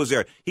Monaco was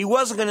there. He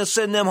wasn't going to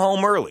send them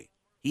home early.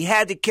 He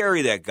had to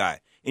carry that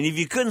guy. And if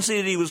you couldn't see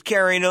that he was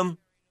carrying him,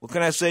 what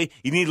can I say?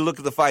 You need to look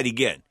at the fight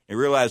again and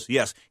realize,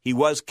 yes, he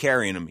was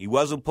carrying him. He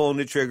wasn't pulling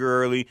the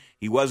trigger early.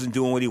 He wasn't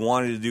doing what he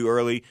wanted to do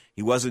early.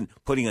 He wasn't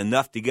putting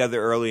enough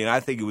together early. And I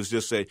think it was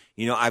just that,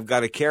 I've got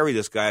to carry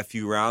this guy a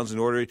few rounds in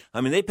order.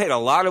 I mean, they paid a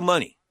lot of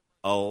money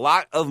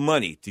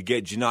to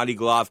get Gennady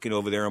Golovkin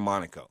over there in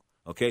Monaco.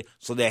 Okay,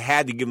 so they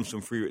had to give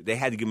him They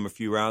had to give him a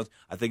few rounds.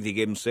 I think they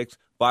gave him 6.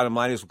 Bottom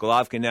line is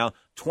Golovkin now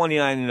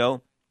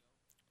 29-0,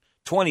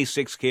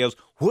 26 KOs.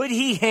 Would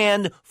he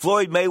hand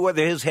Floyd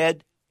Mayweather his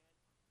head?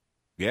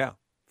 Yeah,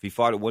 if he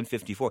fought at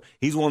 154.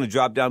 He's willing to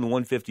drop down to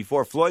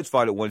 154. Floyd's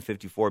fought at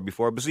 154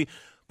 before.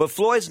 But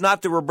Floyd's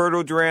not the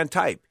Roberto Duran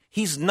type.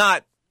 He's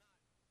not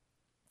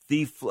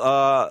the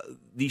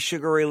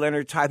Sugar Ray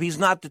Leonard type. He's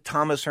not the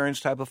Thomas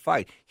Hearns type of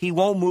fight. He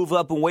won't move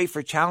up and wait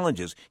for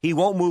challenges. He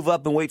won't move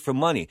up and wait for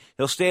money.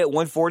 He'll stay at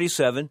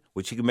 147,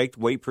 which he can make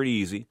the weight pretty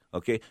easy.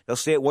 Okay, he'll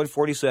stay at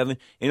 147, and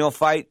he'll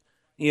fight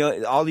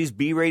all these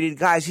B-rated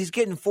guys. He's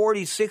getting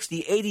 $40,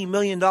 $60, $80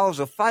 million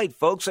a fight,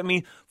 folks. I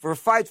mean, for a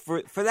fight,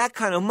 for that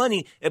kind of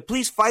money, at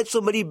least fight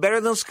somebody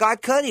better than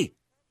Scott Cuddy.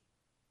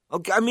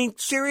 Okay, I mean,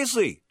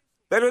 seriously.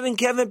 Better than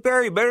Kevin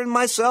Perry, better than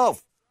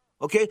myself.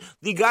 Okay,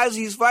 the guys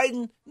he's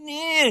fighting,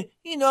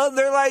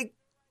 they're like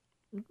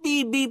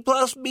B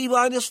plus, B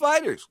minus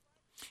fighters.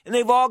 And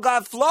they've all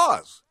got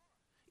flaws.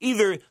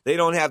 Either they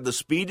don't have the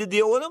speed to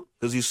deal with him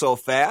because he's so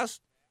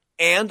fast,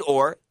 and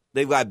or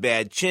they've got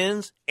bad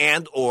chins,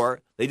 and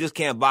or they just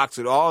can't box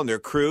at all and they're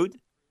crude,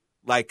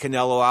 like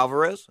Canelo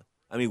Alvarez.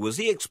 I mean, was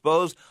he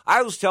exposed?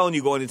 I was telling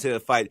you going into the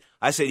fight,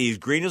 I said he's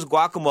green as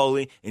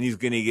guacamole and he's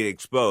going to get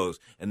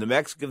exposed. And the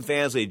Mexican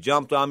fans, they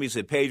jumped on me,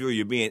 said, Pedro,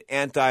 you're being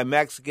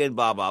anti-Mexican,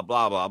 blah, blah,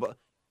 blah, blah, blah.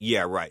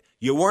 Yeah, right.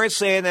 You weren't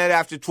saying that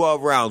after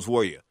 12 rounds,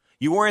 were you?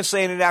 You weren't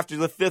saying it after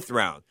the 5th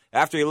round,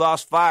 after he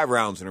lost 5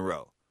 rounds in a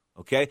row.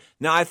 Okay?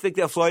 Now, I think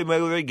that Floyd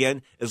Mayweather,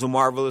 again, is a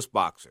marvelous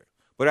boxer.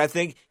 But I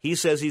think he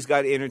says he's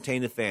got to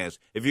entertain the fans.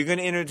 If you're going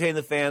to entertain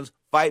the fans,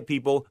 fight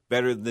people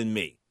better than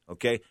me.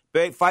 Okay?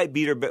 Fight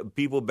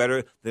people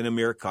better than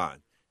Amir Khan.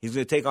 He's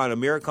going to take on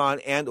Amir Khan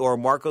and or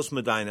Marcos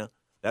Medina.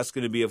 That's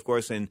going to be, of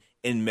course, in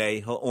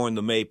May, or in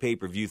the May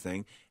pay-per-view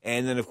thing.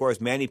 And then, of course,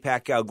 Manny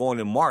Pacquiao going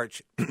in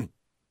March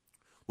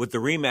with the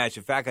rematch.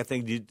 In fact, I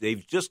think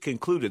they've just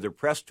concluded their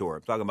press tour.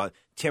 I'm talking about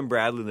Tim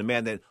Bradley, the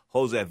man that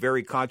holds that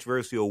very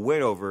controversial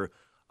win over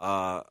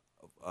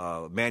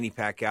Manny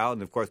Pacquiao.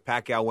 And, of course,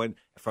 Pacquiao went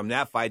from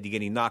that fight to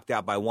getting knocked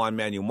out by Juan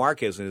Manuel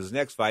Marquez in his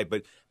next fight.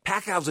 But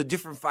Pacquiao's a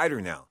different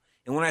fighter now.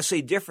 And when I say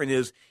different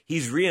is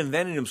he's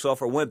reinvented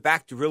himself or went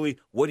back to really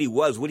what he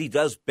was, what he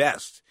does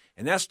best.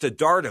 And that's to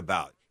dart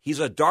about. He's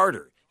a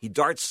darter. He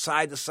darts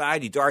side to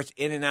side. He darts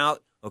in and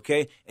out,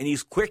 okay? And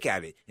he's quick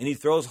at it. And he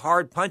throws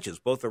hard punches,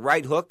 both the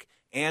right hook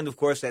and, of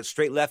course, that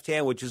straight left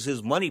hand, which is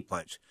his money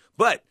punch.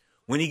 But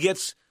when he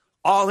gets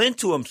all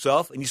into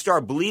himself and you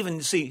start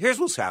believing, see, here's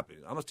what's happening.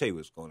 I'm going to tell you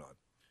what's going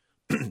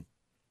on.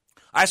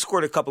 I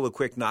scored a couple of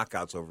quick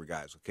knockouts over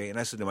guys, okay? And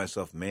I said to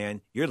myself,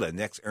 man, you're the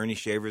next Ernie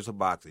Shavers of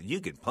boxing. You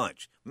can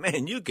punch.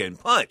 Man, you can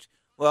punch.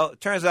 Well,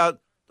 it turns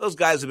out those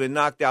guys have been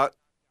knocked out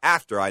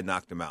after I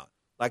knocked them out,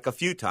 like a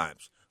few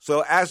times.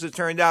 So as it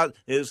turned out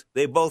is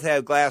they both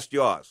had glass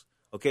jaws,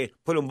 okay?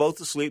 Put them both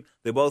to sleep.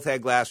 They both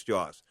had glass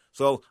jaws.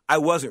 So I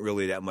wasn't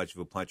really that much of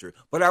a puncher,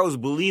 but I was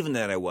believing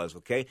that I was,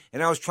 okay?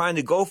 And I was trying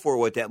to go for it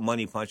with that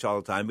money punch all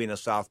the time, being a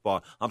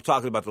southpaw. I'm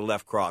talking about the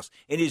left cross.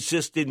 And it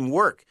just didn't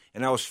work.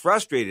 And I was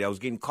frustrated. I was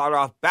getting caught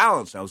off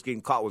balance. I was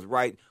getting caught with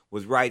right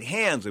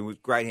hands and with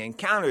right hand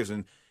counters.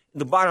 And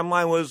the bottom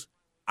line was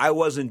I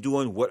wasn't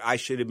doing what I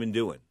should have been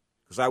doing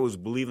because I was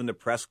believing the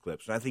press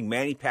clips. And I think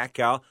Manny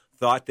Pacquiao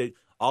thought that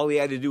all he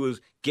had to do was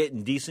get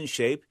in decent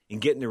shape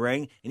and get in the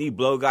ring, and he'd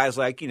blow guys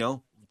like,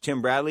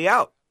 Tim Bradley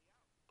out.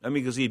 I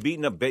mean, because he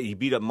beat up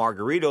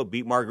Margarito,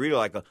 beat Margarito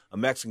like a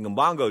Mexican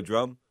bongo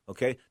drum,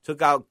 okay?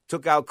 Took out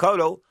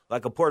Cotto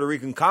like a Puerto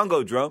Rican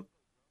conga drum.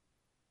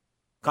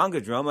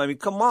 I mean,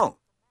 come on.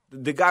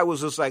 The guy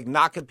was just like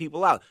knocking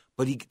people out.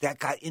 But that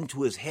got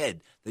into his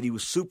head that he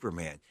was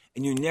Superman.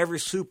 And you're never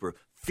super.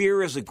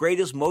 Fear is the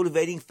greatest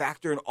motivating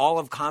factor in all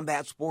of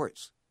combat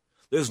sports.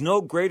 There is no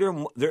greater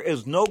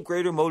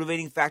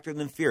motivating factor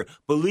than fear.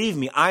 Believe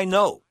me, I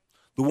know.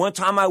 The one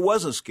time I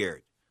wasn't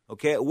scared.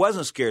 Okay, it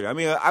wasn't scared. I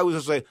mean, I was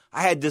just like,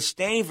 I had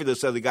disdain for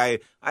this other guy.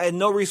 I had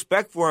no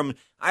respect for him.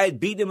 I had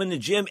beaten him in the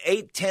gym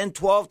 8, 10,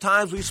 12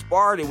 times. We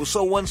sparred. It was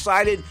so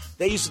one-sided,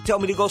 they used to tell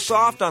me to go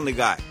soft on the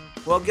guy.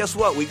 Well, guess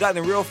what? We got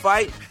in a real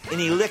fight, and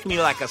he licked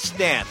me like a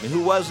stamp. And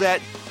who was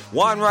that?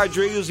 Juan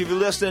Rodriguez, if you're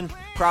listening,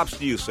 props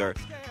to you, sir.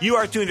 You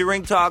are tuned to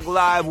Ring Talk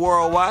Live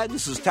Worldwide.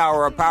 This is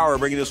Tower of Power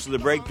bringing us to the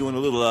break, doing a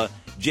little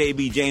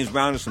J.B. James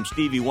Brown and some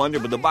Stevie Wonder.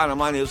 But the bottom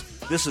line is,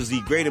 this is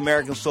the Great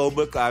American Soul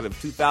Book out of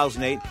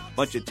 2008,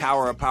 bunch of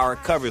Tower of Power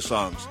cover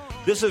songs.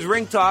 This is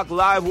Ring Talk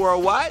Live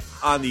Worldwide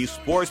on the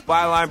Sports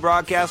Byline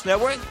Broadcast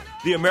Network,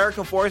 the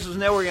American Forces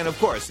Network, and, of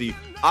course, the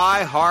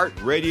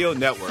iHeart Radio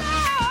Network.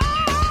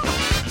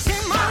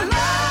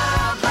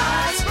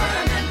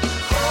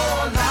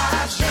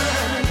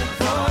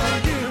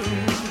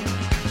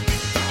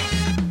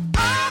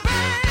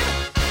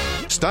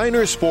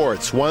 Steiner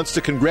Sports wants to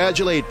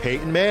congratulate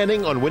Peyton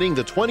Manning on winning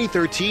the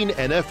 2013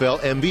 NFL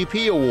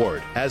MVP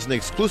award. As an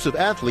exclusive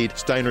athlete,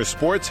 Steiner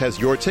Sports has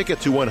your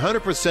ticket to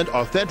 100%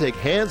 authentic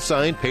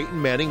hand-signed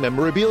Peyton Manning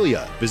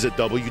memorabilia. Visit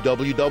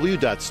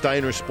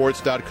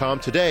www.steinersports.com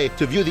today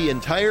to view the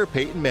entire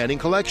Peyton Manning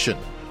collection.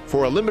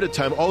 For a limited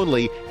time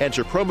only,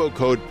 enter promo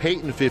code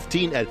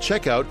PEYTON15 at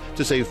checkout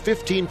to save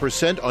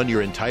 15% on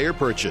your entire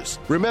purchase.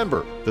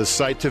 Remember, the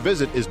site to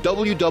visit is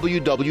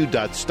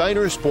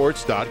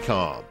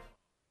www.steinersports.com.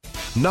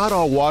 Not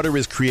all water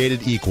is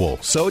created equal,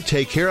 so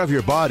take care of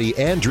your body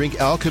and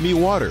drink Alchemy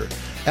water.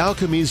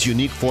 Alchemy's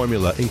unique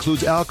formula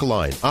includes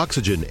alkaline,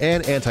 oxygen,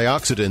 and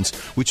antioxidants,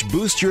 which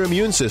boost your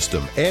immune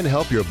system and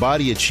help your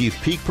body achieve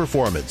peak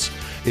performance.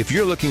 If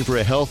you're looking for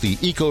a healthy,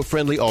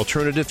 eco-friendly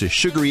alternative to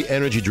sugary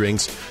energy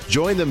drinks,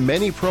 join the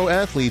many pro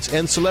athletes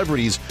and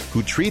celebrities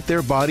who treat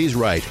their bodies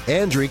right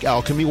and drink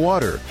Alchemy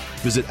water.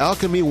 Visit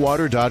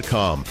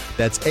alchemywater.com.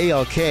 That's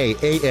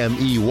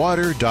ALKAME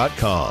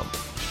water.com.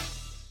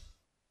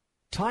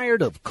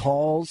 Tired of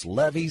calls,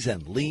 levies,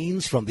 and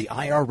liens from the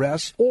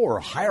IRS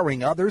or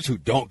hiring others who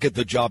don't get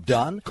the job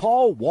done?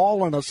 Call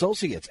Wall &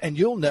 Associates and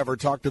you'll never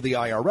talk to the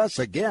IRS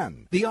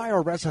again. The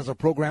IRS has a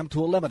program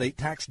to eliminate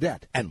tax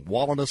debt, and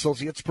Wall &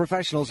 Associates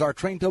professionals are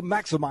trained to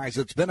maximize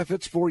its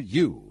benefits for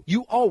you.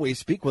 You always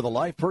speak with a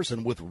live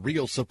person with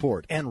real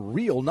support and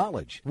real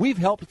knowledge. We've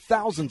helped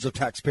thousands of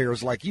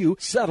taxpayers like you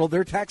settle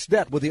their tax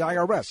debt with the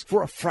IRS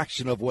for a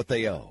fraction of what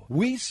they owe.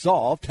 We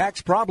solve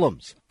tax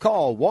problems.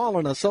 Call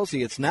Wall &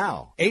 Associates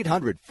now,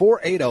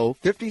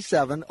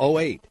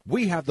 800-480-5708.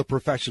 We have the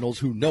professionals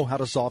who know how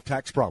to solve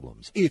tax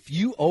problems. If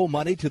you owe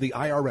money to the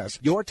IRS,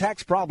 your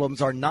tax problems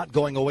are not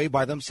going away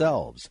by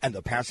themselves, and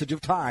the passage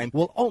of time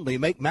will only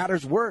make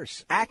matters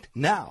worse. Act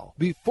now,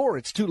 before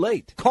it's too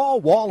late.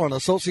 Call Wall &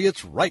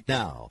 Associates right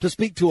now to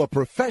speak to a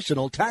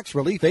professional tax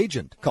relief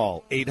agent.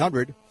 Call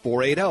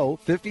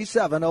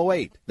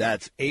 800-480-5708.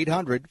 That's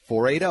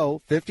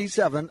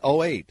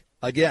 800-480-5708.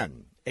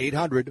 Again,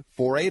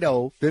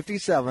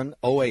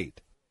 800-480-5708.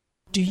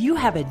 Do you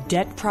have a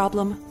debt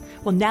problem?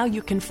 Well, now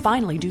you can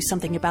finally do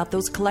something about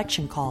those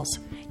collection calls.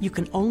 You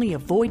can only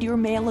avoid your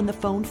mail and the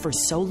phone for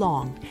so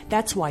long.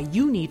 That's why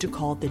you need to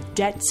call the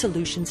Debt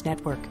Solutions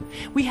Network.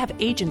 We have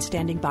agents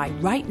standing by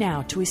right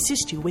now to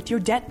assist you with your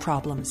debt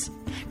problems.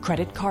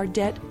 Credit card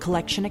debt,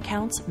 collection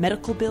accounts,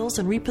 medical bills,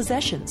 and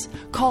repossessions.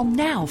 Call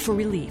now for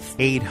relief.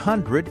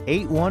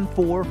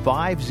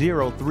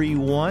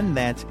 800-814-5031.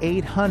 That's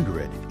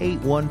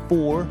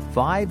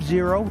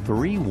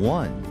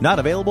 800-814-5031. Not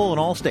available in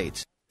all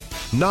states.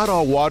 Not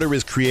all water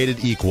is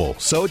created equal,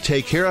 so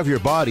take care of your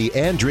body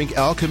and drink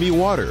Alchemy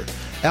water.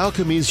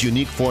 Alchemy's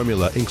unique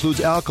formula includes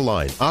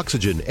alkaline,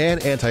 oxygen,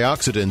 and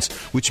antioxidants,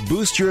 which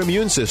boost your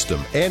immune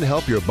system and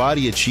help your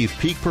body achieve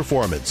peak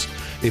performance.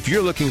 If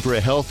you're looking for a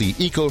healthy,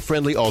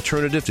 eco-friendly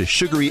alternative to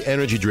sugary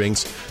energy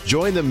drinks,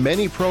 join the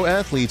many pro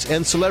athletes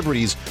and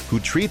celebrities who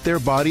treat their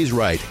bodies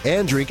right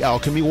and drink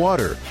Alchemy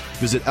water.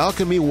 Visit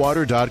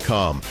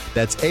alchemywater.com.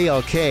 That's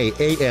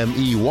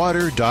ALKAME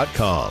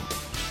water.com.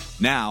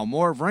 Now,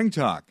 more of Ring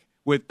Talk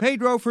with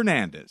Pedro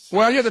Fernandez.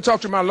 Well, you have to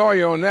talk to my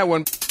lawyer on that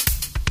one.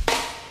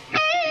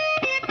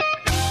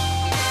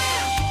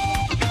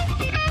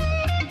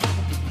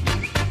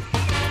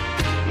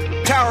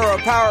 Tower of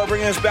Power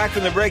bringing us back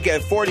from the break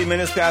at 40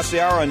 minutes past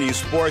the hour on the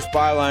Sports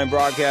Byline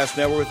Broadcast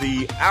Network,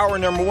 the hour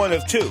number one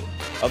of two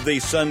of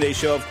the Sunday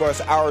show. Of course,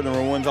 hour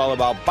number one is all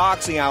about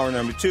boxing. Hour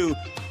number two,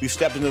 we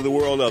step into the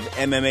world of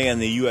MMA and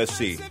the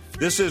UFC.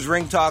 This is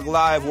Ring Talk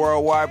Live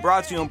Worldwide,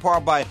 brought to you in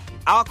part by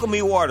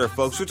Alchemy water,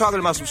 folks. We're talking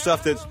about some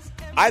stuff that's,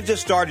 I've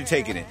just started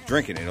taking it,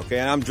 drinking it, okay?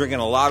 And I'm drinking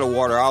a lot of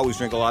water. I always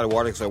drink a lot of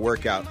water because I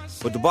work out.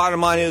 But the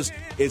bottom line is,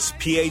 it's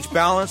pH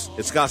balanced.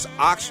 It's got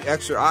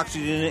extra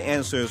oxygen in it,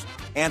 and there's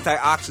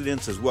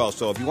antioxidants as well.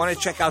 So if you want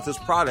to check out this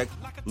product,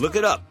 look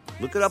it up.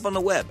 Look it up on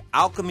the web,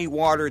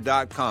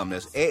 alchemywater.com.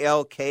 That's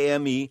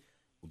ALKME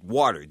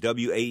water,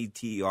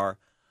 WATER.com.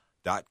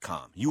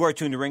 You are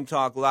tuned to Ring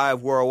Talk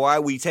Live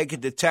Worldwide. We take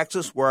it to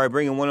Texas, where I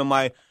bring in one of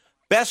my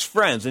best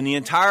friends in the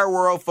entire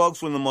world,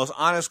 folks, one of the most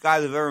honest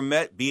guys I've ever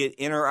met, be it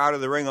in or out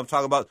of the ring. I'm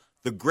talking about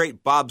the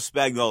great Bob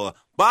Spagnola.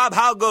 Bob,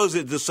 how goes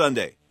it this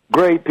Sunday?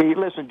 Great, Pete.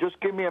 Listen, just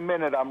give me a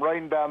minute. I'm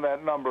writing down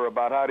that number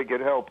about how to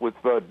get help with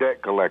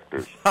debt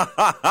collectors.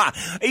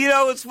 You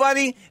know what's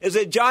funny is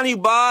that Johnny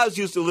Boz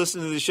used to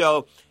listen to the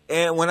show,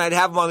 and when I'd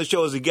have him on the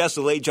show as a guest,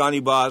 the late Johnny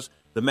Boz,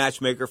 the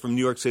matchmaker from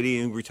New York City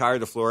and retired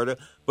to Florida,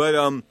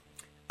 but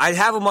I'd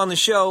have him on the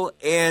show,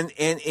 and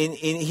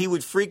he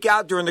would freak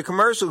out during the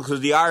commercials because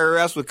the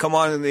IRS would come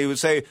on and they would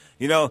say,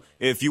 you know,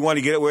 if you want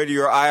to get rid of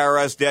your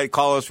IRS debt,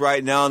 call us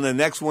right now. And the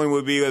next one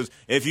would be,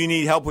 if you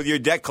need help with your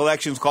debt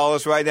collections, call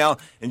us right now.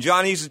 And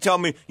Johnny used to tell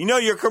me, you know,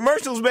 your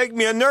commercials make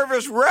me a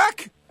nervous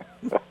wreck.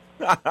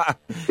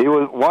 He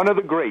was one of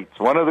the greats,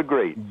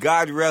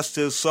 God rest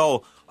his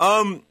soul.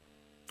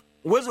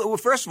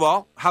 First of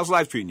all, how's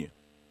life treating you?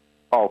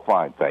 Oh,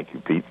 fine. Thank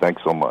you, Pete.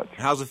 Thanks so much.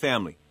 How's the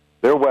family?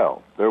 They're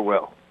well.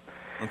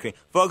 Okay.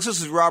 Folks,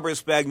 this is Robert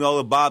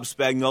Spagnola, Bob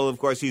Spagnola. Of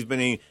course, he's been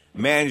a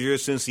manager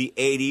since the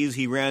 80s.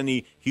 He ran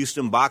the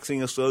Houston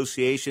Boxing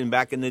Association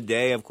back in the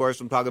day. Of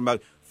course, I'm talking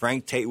about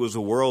Frank Tate was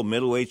a world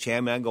middleweight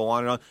champion. Go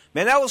on and on.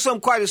 Man, that was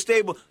quite a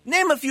stable.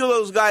 Name a few of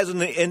those guys in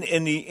the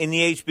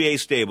HBA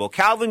stable.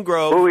 Calvin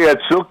Grove. Oh, we had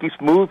Silky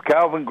Smooth.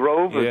 Calvin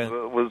Grove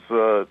was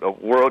a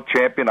world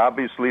champion.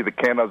 Obviously, the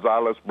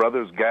Canizales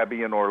brothers,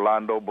 Gabby and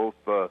Orlando, both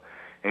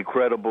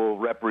incredible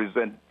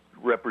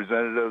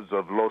representatives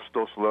of Los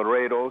Dos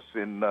Laredos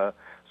in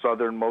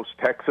southernmost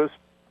Texas.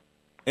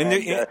 And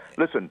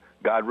listen,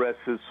 God rest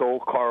his soul,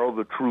 Carl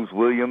the Truth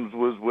Williams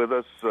was with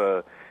us.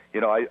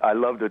 I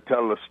love to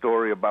tell the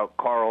story about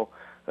Carl,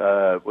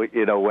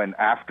 when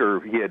after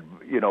he had,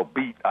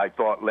 beat, I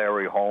thought,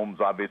 Larry Holmes.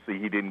 Obviously,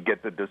 he didn't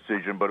get the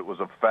decision, but it was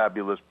a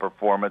fabulous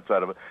performance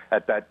out of,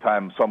 at that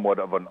time, somewhat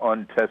of an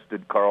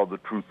untested Carl the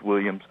Truth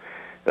Williams.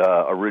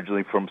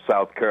 Originally from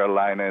South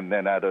Carolina and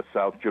then out of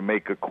South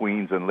Jamaica,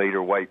 Queens, and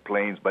later White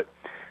Plains. But,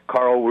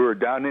 Carl, we were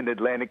down in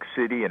Atlantic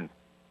City, and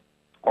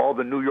all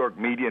the New York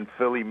media and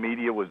Philly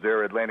media was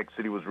there. Atlantic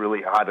City was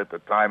really hot at the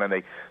time, and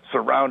they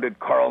surrounded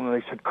Carl, and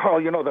they said,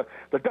 Carl,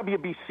 the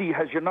WBC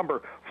has your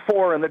number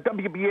 4, and the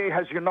WBA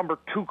has your number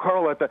 2,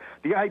 Carl. At the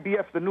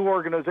IBF, the new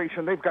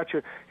organization, they've got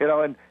you,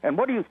 and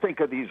what do you think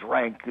of these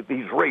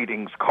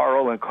ratings,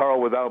 Carl? And Carl,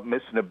 without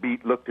missing a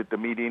beat, looked at the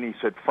media, and he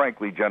said,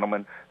 frankly,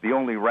 gentlemen, the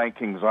only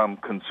rankings I'm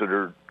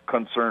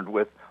concerned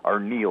with are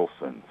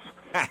Nielsen's.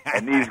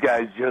 And these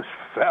guys just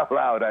fell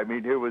out. I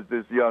mean, here was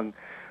this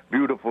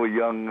beautiful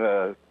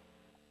young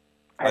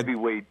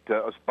heavyweight,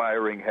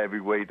 aspiring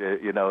heavyweight,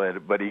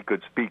 but he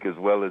could speak as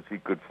well as he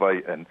could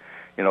fight. And,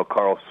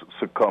 Carl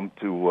succumbed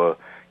to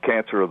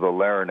cancer of the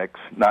larynx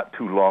not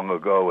too long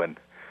ago, and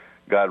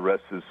God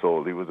rest his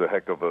soul. He was a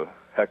heck of a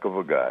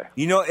guy.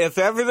 If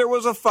ever there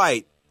was a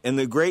fight in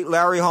the great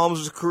Larry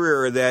Holmes'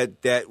 career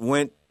that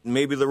went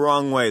maybe the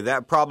wrong way,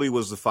 that probably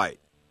was the fight.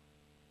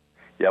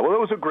 Yeah, well,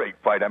 it was a great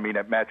fight. I mean,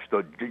 it matched they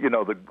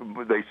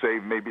say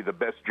maybe the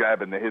best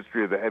jab in the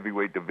history of the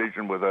heavyweight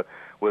division with a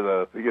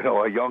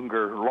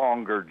younger,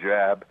 longer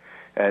jab.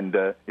 And,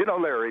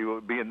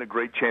 Larry, being the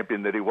great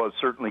champion that he was,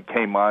 certainly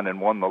came on and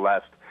won the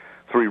last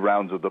 3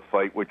 rounds of the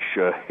fight, which,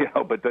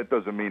 but that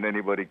doesn't mean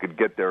anybody could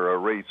get there, a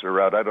race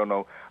or out. I don't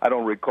know. I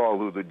don't recall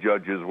who the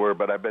judges were,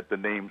 but I bet the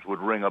names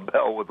would ring a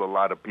bell with a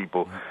lot of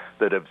people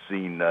that have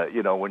seen,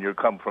 when you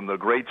come from the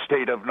great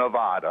state of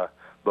Nevada,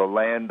 the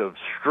land of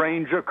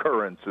strange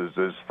occurrences,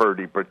 as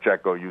Ferdy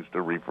Pacheco used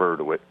to refer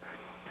to it.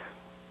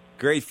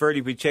 Great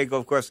Ferdy Pacheco,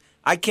 of course.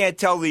 I can't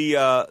tell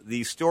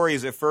the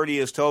stories that Ferdy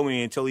has told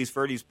me until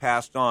Ferdy's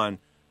passed on.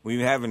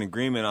 We have an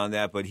agreement on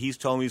that, but he's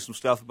told me some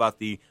stuff about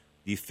the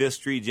Fifth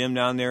Street Gym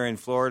down there in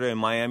Florida and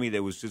Miami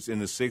that was just in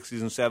the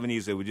 60s and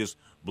 70s that would just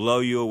blow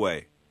you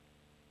away.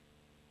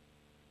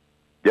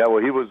 Yeah,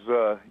 well, he was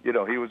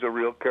a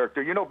real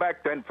character.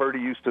 Back then, Ferdy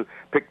used to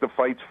pick the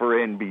fights for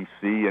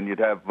NBC, and you'd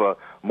have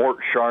Mort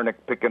Sharnick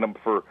picking them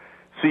for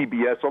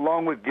CBS,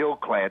 along with Gil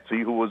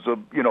Clancy, who was,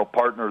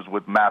 partners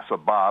with Massa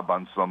Bob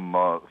on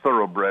some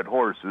thoroughbred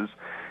horses.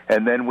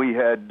 And then we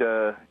had,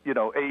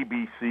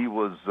 ABC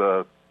was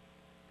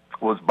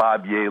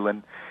Bob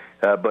Yalen.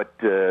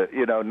 But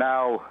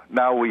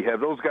now we have,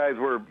 those guys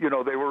were,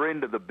 they were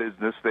into the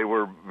business. They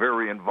were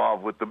very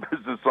involved with the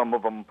business. Some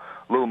of them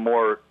a little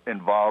more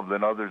involved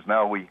than others.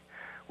 Now we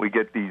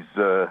get these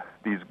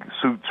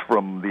suits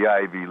from the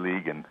Ivy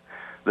League, and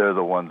they're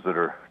the ones that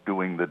are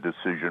doing the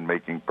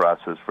decision-making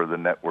process for the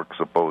network,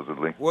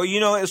 supposedly. Well,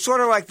 it's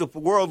sort of like the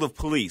world of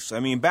police. I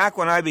mean, back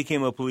when I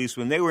became a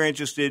policeman, they were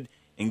interested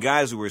in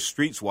guys who were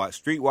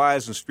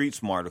streetwise and street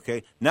smart,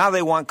 okay? Now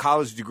they want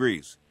college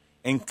degrees.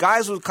 And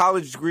guys with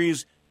college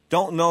degrees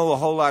don't know a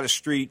whole lot of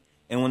street,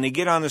 and when they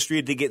get on the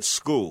street, they get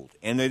schooled.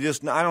 And I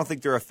don't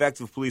think they're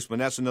effective policemen.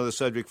 That's another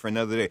subject for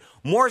another day.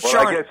 I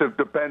guess it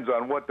depends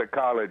on what the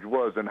college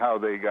was and how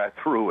they got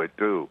through it,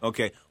 too.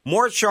 Okay.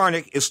 Mort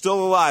Sharnick is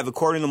still alive,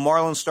 according to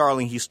Marlon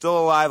Starling. He's still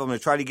alive. I'm going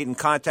to try to get in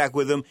contact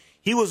with him.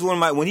 He was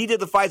when he did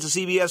the fights at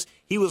CBS,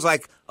 he was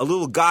like a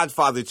little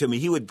godfather to me.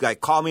 He would like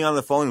call me on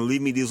the phone and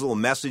leave me these little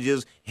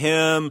messages.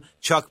 Him,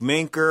 Chuck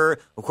Minker.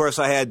 Of course,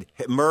 I had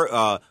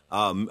Mel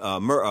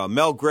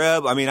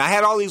Greb. I mean, I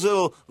had all these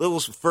little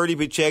Ferdy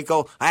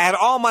Pacheco. I had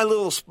all my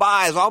little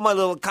spies, all my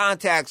little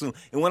contacts. And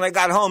when I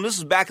got home, this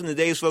is back in the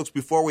days, folks,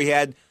 before we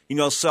had,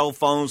 cell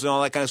phones and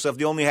all that kind of stuff.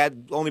 The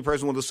only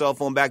person with a cell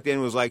phone back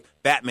then was like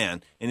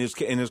Batman in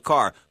his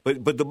car.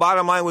 But the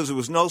bottom line was there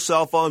was no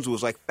cell phones. It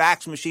was like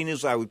fax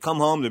machines. I would come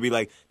home, there'd be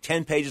like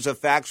 10 pages of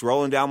fax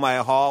rolling down my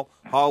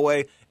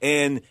hallway,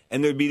 and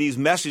there'd be these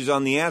messages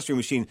on the answering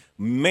machine.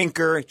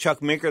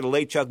 Chuck Minker, the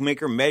late Chuck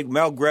Minker.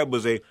 Mel Greb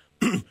was a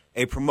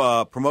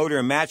promoter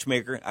and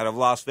matchmaker out of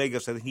Las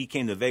Vegas. I think he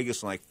came to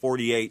Vegas in like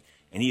 48,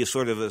 and he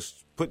sort of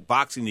put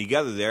boxing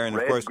together there. And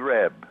of course,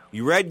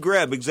 Red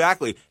Greb,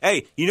 exactly.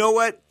 Hey, you know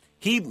what?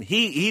 He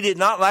did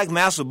not like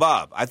Massa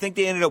Bob. I think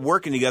they ended up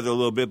working together a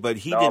little bit, but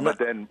he did not. But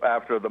then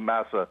after the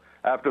Massa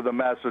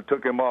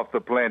took him off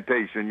the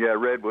plantation,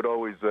 Red would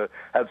always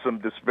have some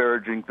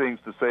disparaging things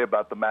to say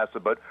about the Massa.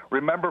 But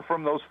remember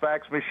from those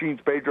fax machines,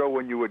 Pedro,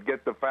 when you would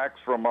get the fax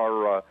from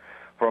our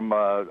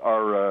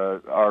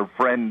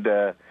friend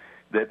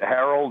that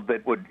Harold,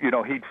 that would,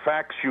 he'd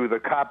fax you the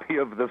copy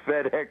of the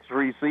FedEx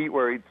receipt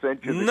where he'd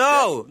sent you the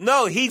check.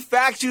 No, he'd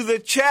fax you the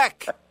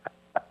check.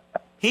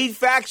 He'd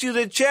fax you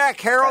the check.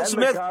 Harold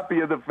Smith. And the copy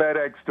of the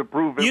FedEx to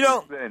prove it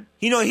was sent.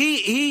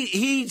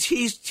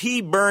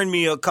 He burned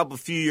me a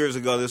few years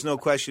ago. There's no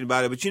question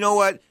about it. But you know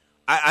what?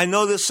 I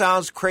know this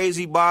sounds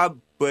crazy,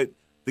 Bob, but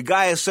the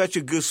guy is such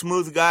a good,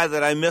 smooth guy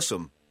that I miss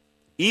him.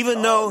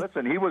 Even though...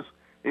 Listen, he was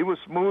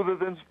smoother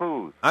than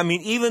smooth. I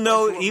mean, even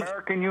though...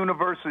 American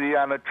University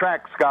on a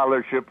track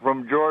scholarship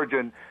from Georgia,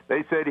 and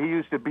they said he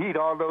used to beat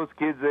all those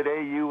kids at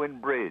AU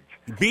in bridge.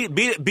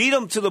 Beat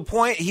him to the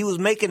point he was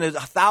making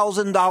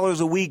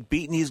 $1,000 a week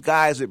beating these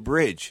guys at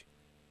bridge.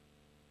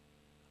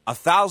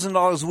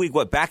 $1,000 a week,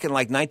 what, back in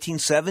like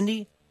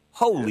 1970?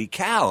 Holy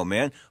cow,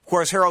 man. Of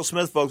course, Harold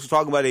Smith, folks, was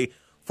talking about a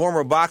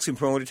former boxing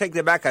promoter. Take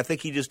that back, I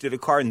think he just did a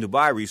card in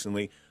Dubai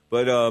recently,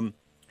 but...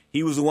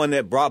 he was the one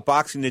that brought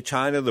boxing to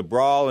China, the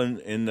brawl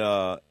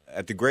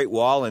at the Great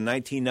Wall in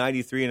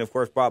 1993, and, of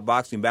course, brought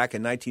boxing back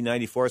in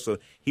 1994. So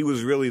he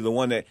was really the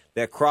one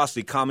that crossed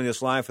the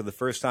communist line for the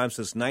first time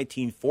since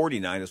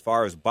 1949 as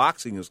far as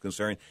boxing is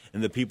concerned in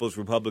the People's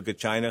Republic of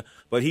China.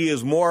 But he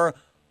is more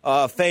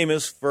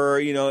famous for,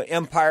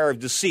 Empire of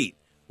Deceit,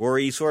 where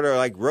he sort of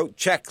like wrote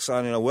checks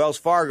on a Wells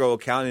Fargo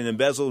account and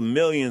embezzled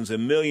millions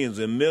and millions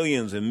and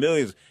millions and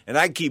millions. And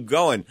I keep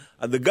going.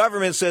 The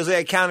government says they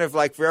accounted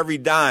for every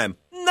dime.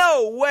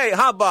 No way,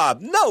 huh, Bob?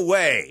 No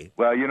way.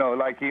 Well,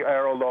 like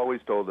Harold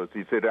always told us,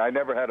 he said, I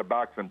never had a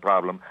boxing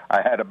problem.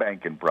 I had a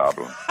banking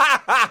problem.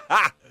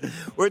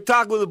 We're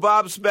talking with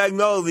Bob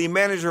Spagnuolo, the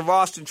manager of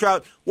Austin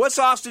Trout. What's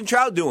Austin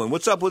Trout doing?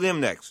 What's up with him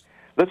next?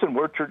 Listen,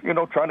 we're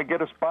trying to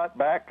get a spot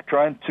back.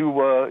 Trying to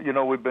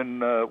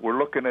we're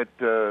looking at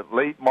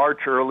late March,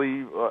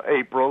 early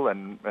April,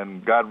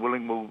 and God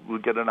willing, we'll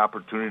get an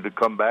opportunity to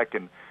come back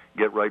and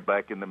get right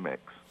back in the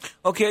mix.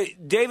 Okay,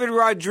 David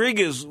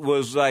Rodriguez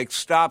was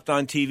stopped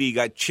on TV,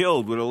 got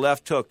chilled with a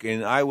left hook,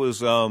 and I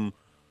was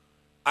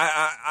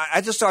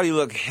I just thought he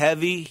looked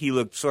heavy. He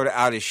looked sort of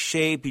out of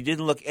shape. He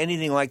didn't look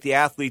anything like the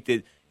athlete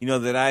that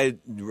I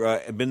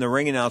had been the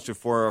ring announcer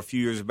for a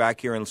few years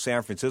back here in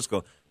San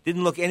Francisco.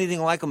 Didn't look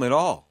anything like him at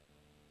all.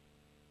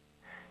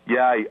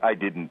 Yeah, I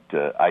didn't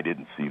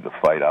see the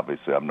fight.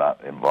 Obviously, I'm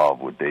not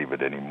involved with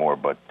David anymore,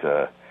 but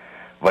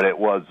it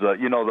was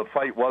the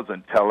fight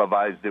wasn't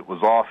televised. It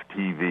was off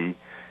TV,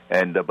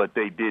 and but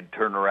they did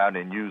turn around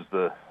and use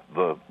the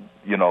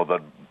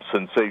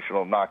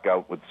sensational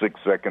knockout with 6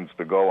 seconds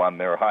to go on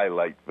their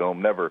highlight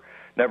film. Never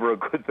a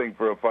good thing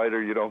for a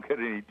fighter. You don't get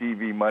any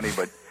TV money,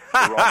 but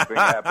the wrong thing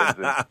happens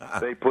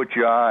is they put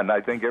you on.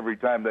 I think every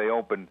time they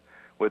open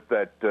with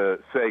that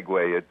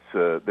segue,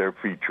 it's their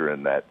feature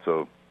in that.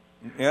 So.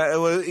 Yeah, it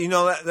was,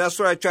 that's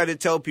what I try to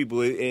tell people.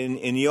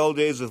 In the old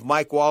days, if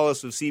Mike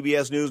Wallace of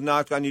CBS News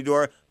knocked on your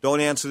door, don't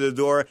answer the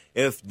door.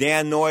 If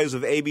Dan Noyes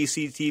of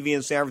ABC TV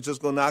in San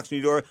Francisco knocks on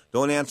your door,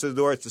 don't answer the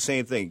door. It's the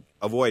same thing.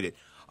 Avoid it.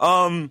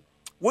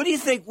 What do you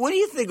think? What do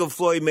you think of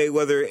Floyd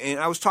Mayweather? And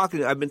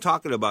I've been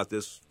talking about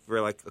this for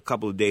a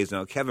couple of days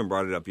now. Kevin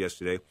brought it up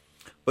yesterday,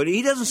 but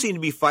he doesn't seem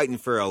to be fighting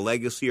for a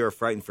legacy or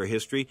fighting for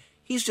history.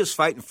 He's just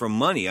fighting for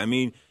money. I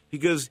mean,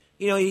 because,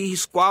 he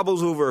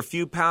squabbles over a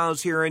few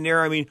pounds here and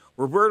there. I mean,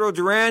 Roberto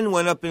Duran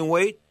went up in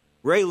weight.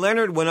 Ray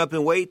Leonard went up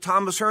in weight.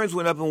 Thomas Hearns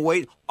went up in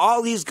weight.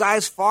 All these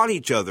guys fought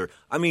each other.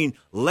 I mean,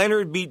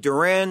 Leonard beat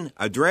Duran.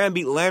 Duran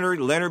beat Leonard.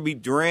 Leonard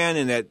beat Duran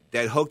in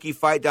that hokey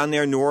fight down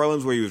there in New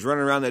Orleans where he was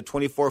running around that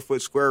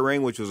 24-foot square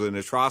ring, which was an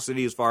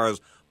atrocity as far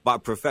as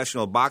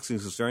professional boxing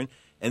is concerned.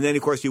 And then,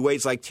 of course, he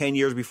waits 10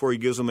 years before he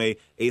gives him a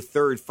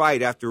third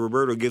fight after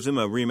Roberto gives him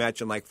a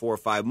rematch in 4 or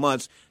 5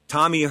 months.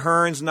 Tommy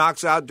Hearns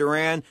knocks out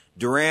Duran.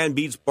 Duran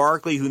beats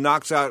Barkley, who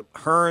knocks out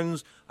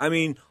Hearns. I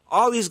mean,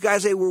 all these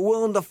guys, they were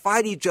willing to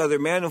fight each other,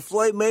 man. And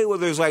Floyd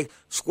Mayweather's like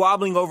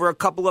squabbling over a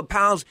couple of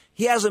pounds.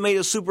 He hasn't made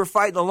a super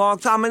fight in a long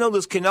time. I know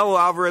this Canelo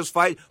Alvarez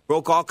fight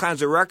broke all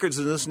kinds of records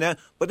and this and that,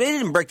 but they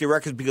didn't break the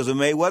records because of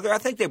Mayweather. I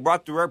think they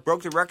broke the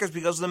records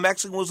because the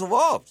Mexican was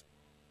involved.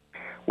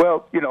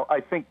 Well,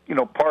 I think,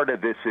 part of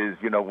this is,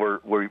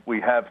 we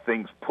have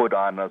things put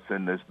on us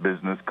in this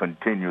business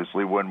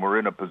continuously when we're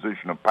in a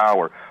position of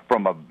power.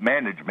 From a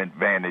management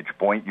vantage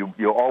point,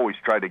 you always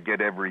try to get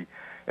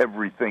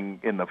everything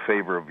in the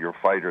favor of your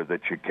fighter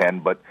that you can.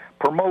 But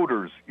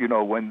promoters,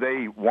 when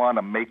they want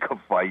to make a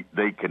fight,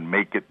 they can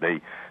make it. They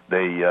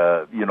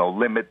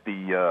limit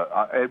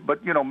the,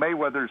 but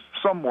Mayweather's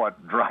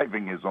somewhat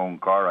driving his own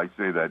car. I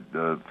say that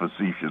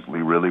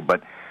facetiously, really,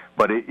 but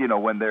it,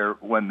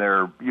 when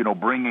they're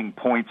bringing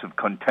points of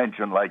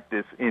contention like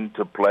this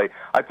into play,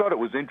 I thought it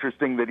was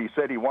interesting that he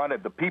said he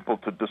wanted the people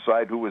to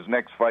decide who his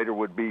next fighter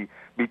would be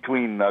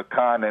between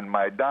Khan and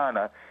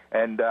Maidana.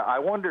 And I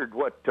wondered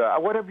what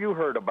have you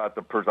heard about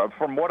the person?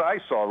 From what I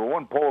saw, the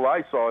one poll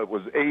I saw, it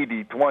was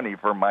 80-20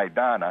 for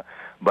Maidana.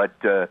 But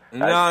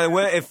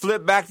it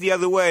flipped back the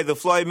other way. The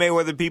Floyd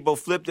Mayweather people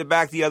flipped it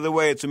back the other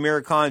way. It's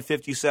Amir Khan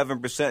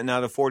 57% now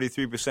to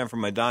 43% for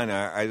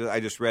Maidana. I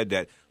just read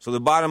that. So the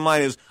bottom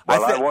line is,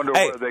 I wonder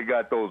where they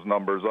got those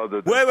numbers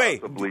other than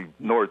possibly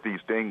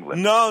Northeast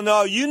England.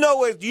 No, you know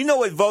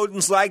what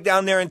voting's like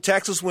down there in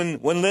Texas when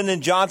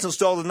Lyndon Johnson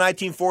stole the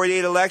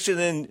 1948 election,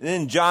 and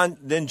then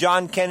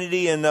John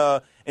Kennedy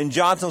and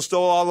Johnson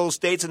stole all those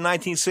states in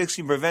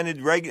 1960 and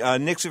prevented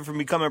Nixon from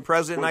becoming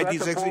president in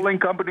 1960. Was that the polling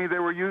company they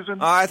were using?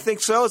 I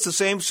think so. It's the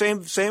same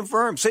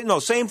firm.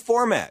 Same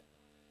format.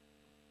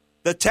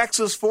 The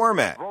Texas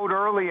format. Vote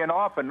early and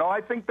often. No, I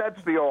think that's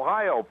the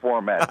Ohio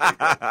format.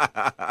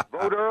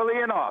 Vote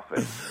early and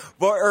often.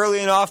 Vote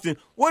early and often.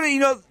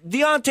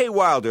 Deontay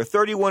Wilder,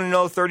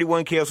 31-0,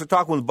 31 KOs. We're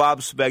talking with Bob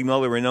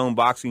Spagnola, renowned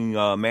boxing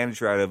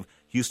manager out of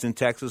Houston,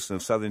 Texas,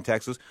 and Southern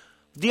Texas.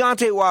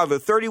 Deontay Wilder,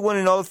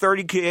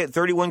 31-0,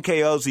 31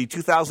 KOs, the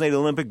 2008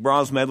 Olympic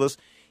bronze medalist.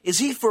 Is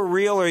he for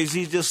real, or is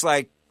he just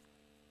like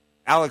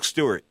Alex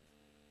Stewart?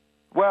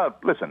 Well,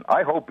 listen,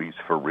 I hope he's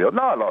for real.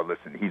 No,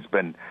 listen, he's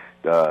been,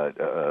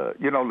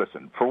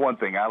 listen, for one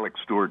thing, Alex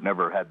Stewart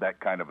never had that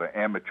kind of an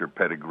amateur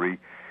pedigree.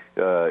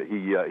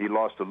 He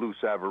lost to Lou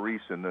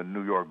Savarese in the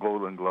New York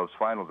Golden Gloves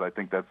finals. I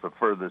think that's the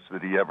furthest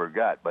that he ever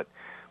got. But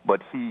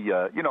he,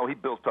 he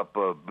built up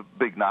a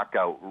big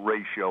knockout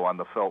ratio on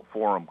the Felt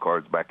Forum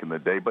cards back in the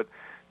day. But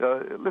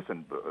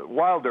listen,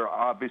 Wilder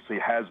obviously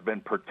has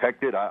been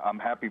protected. I'm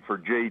happy for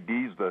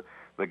J.D.'s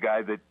the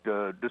guy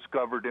that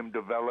discovered him,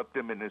 developed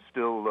him, and is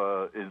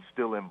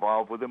still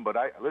involved with him. But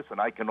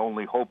I can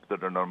only hope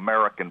that an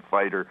American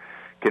fighter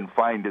can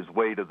find his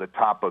way to the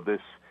top of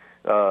this.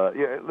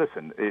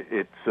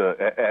 It's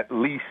at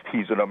least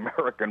he's an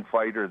American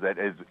fighter that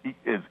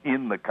is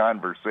in the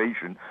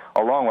conversation.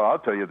 Along with, I'll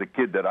tell you, the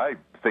kid that I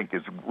think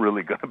is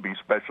really going to be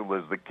special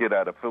is the kid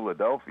out of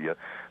Philadelphia.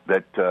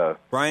 That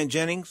Brian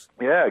Jennings.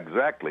 Yeah,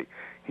 exactly.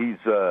 He's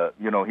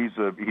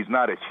he's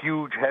not a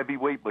huge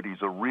heavyweight, but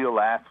he's a real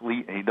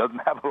athlete, and he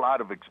doesn't have a lot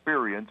of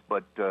experience.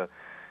 But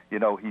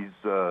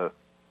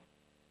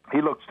he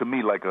looks to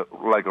me like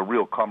a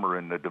real comer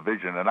in the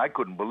division, and I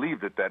couldn't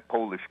believe that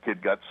Polish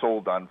kid got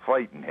sold on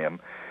fighting him.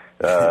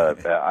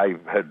 I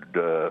had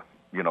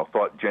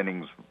thought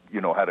Jennings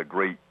had a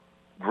great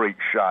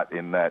shot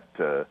in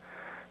that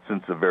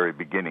since the very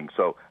beginning.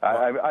 So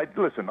I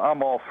listen.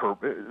 I'm all for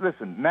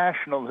listen.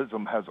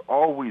 Nationalism has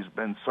always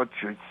been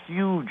such a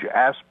huge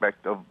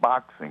aspect of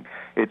boxing.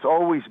 It's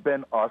always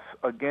been us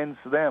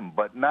against them.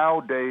 But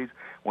nowadays,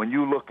 when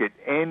you look at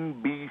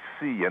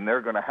NBC and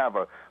they're going to have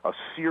a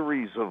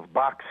series of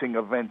boxing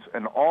events,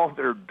 and all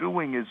they're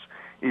doing is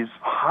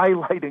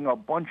highlighting a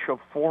bunch of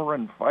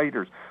foreign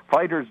fighters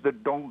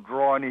that don't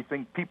draw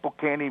anything. People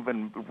can't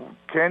even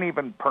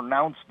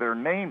pronounce their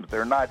names.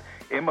 They're not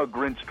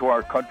immigrants to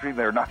our country.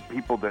 They're not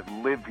people that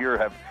live here,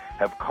 have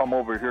come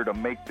over here to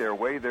make their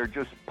way. They're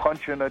just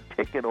punching a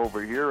ticket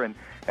over here, and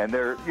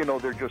they're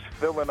just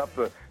filling up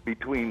the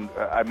between.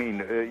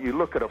 You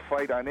look at a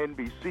fight on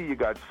NBC, you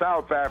got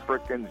South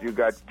Africans, you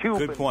got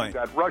Cubans, you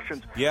got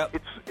Russians.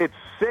 Yep. It's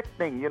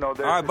sickening. All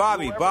right,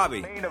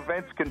 Bobby. Main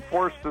events can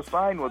force to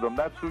sign with them.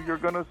 That's who you're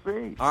going to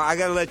see. All right, I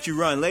got to let you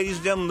run, ladies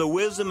and gentlemen. The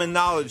wisdom and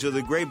knowledge of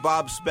the great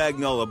Bob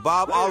Spagnola.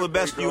 Bob, all the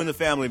best to you and the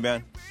family,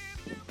 man.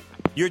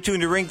 You're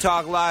tuned to Ring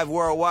Talk Live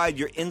Worldwide,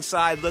 your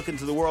inside look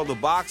into the world of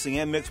boxing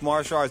and mixed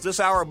martial arts. This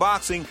hour of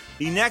boxing,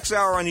 the next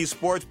hour on the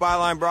Sports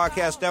Byline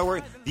Broadcast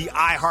Network, the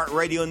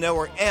iHeartRadio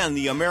Network, and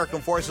the American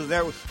Forces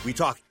Network. We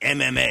talk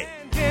MMA.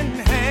 Hand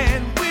in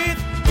hand with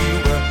you,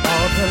 where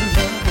all the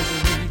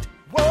lovers meet.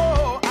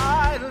 Whoa,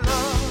 I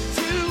love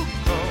to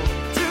go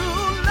to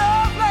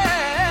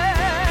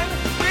Loveland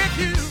with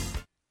you.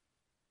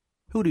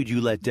 Who did you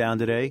let down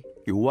today?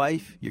 Your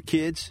wife? Your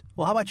kids?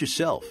 Well, how about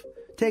yourself?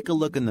 Take a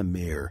look in the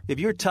mirror. If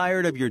you're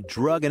tired of your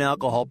drug and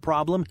alcohol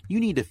problem, you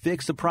need to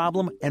fix the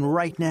problem, and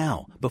right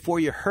now, before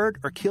you hurt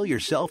or kill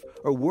yourself,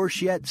 or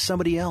worse yet,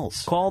 somebody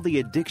else. Call the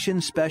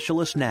addiction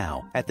specialist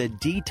now at the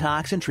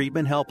Detox and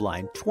Treatment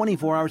Helpline,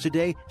 24 hours a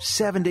day,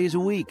 7 days a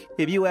week.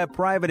 If you have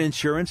private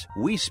insurance,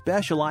 we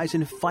specialize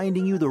in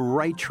finding you the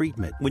right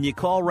treatment. When you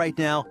call right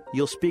now,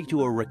 you'll speak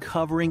to a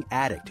recovering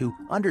addict who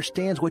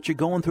understands what you're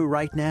going through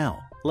right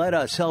now. Let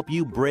us help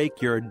you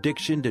break your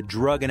addiction to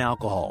drug and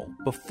alcohol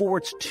before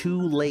it's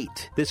too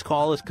late. This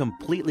call is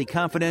completely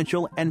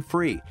confidential and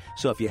free.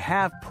 So if you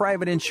have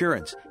private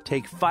insurance,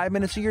 take 5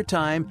 minutes of your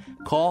time.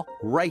 Call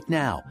right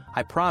now.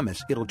 I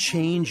promise it'll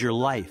change your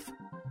life.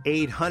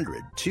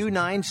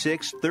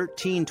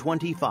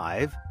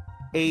 800-296-1325.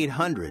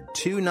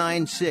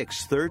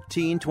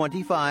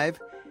 800-296-1325.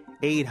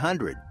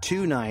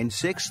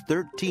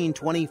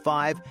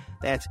 800-296-1325.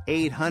 That's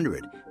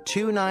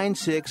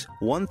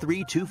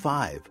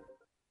 800-296-1325.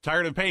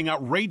 Tired of paying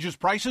outrageous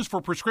prices for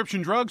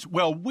prescription drugs?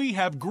 Well, we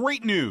have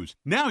great news.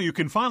 Now you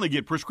can finally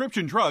get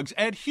prescription drugs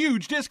at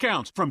huge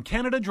discounts from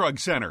Canada Drug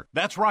Center.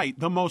 That's right,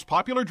 the most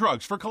popular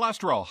drugs for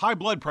cholesterol, high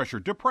blood pressure,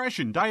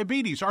 depression,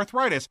 diabetes,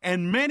 arthritis,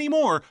 and many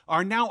more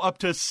are now up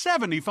to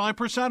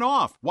 75%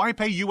 off. Why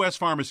pay U.S.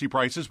 pharmacy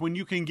prices when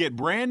you can get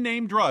brand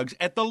name drugs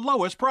at the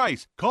lowest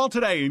price? Call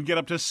today and get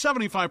up to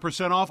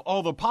 75% off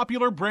all the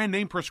popular brand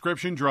name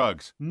prescription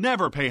drugs.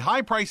 Never pay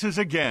high prices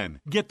again.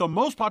 Get the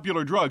most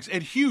popular drugs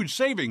at huge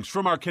savings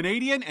from our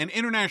Canadian and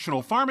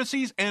international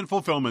pharmacies and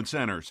fulfillment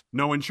centers.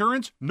 No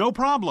insurance? No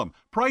problem.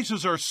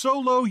 Prices are so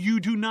low you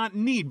do not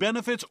need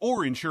benefits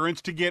or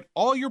insurance to get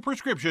all your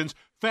prescriptions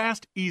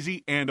fast,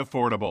 easy, and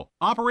affordable.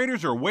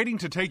 Operators are waiting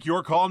to take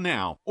your call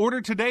now.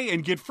 Order today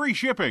and get free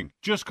shipping.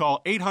 Just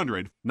call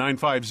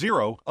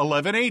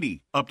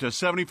 800-950-1180. Up to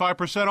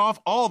 75%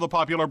 off all the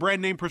popular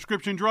brand name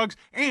prescription drugs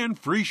and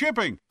free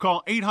shipping.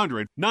 Call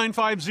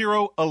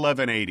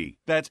 800-950-1180.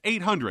 That's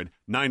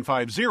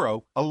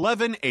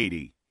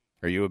 800-950-1180.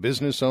 Are you a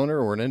business owner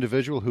or an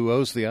individual who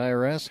owes the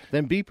IRS?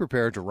 Then be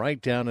prepared to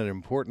write down an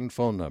important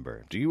phone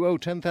number. Do you owe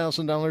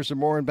 $10,000 or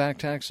more in back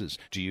taxes?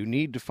 Do you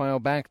need to file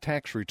back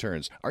tax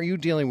returns? Are you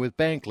dealing with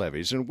bank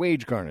levies and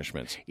wage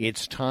garnishments?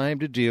 It's time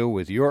to deal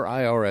with your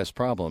IRS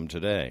problem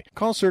today.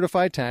 Call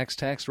Certified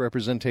Tax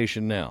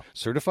Representation now.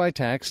 Certified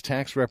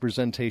Tax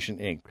Representation,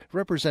 Inc.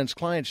 represents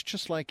clients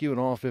just like you in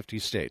all 50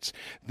 states.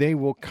 They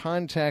will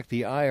contact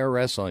the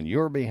IRS on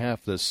your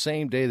behalf the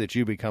same day that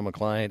you become a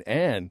client,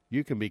 and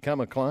you can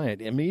become a client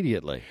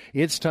immediately.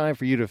 It's time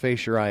for you to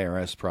face your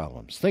IRS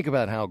problems. Think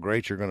about how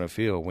great you're going to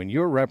feel when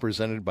you're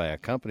represented by a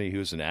company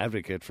who's an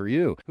advocate for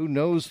you, who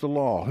knows the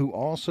law, who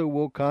also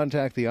will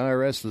contact the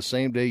IRS the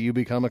same day you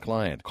become a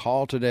client.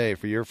 Call today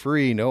for your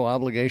free,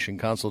 no-obligation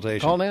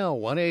consultation. Call now,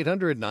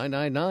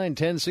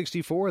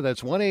 1-800-999-1064.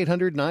 That's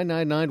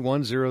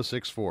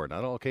 1-800-999-1064.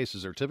 Not all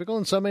cases are typical,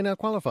 and some may not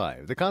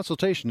qualify. The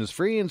consultation is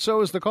free, and so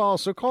is the call,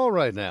 so call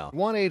right now.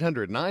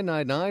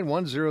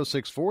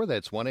 1-800-999-1064.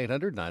 That's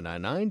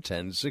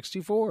 1-800-999-1064.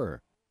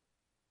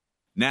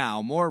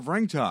 Now, more of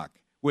Ring Talk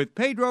with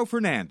Pedro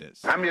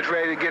Fernandez. I'm just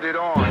ready to get it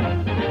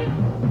on.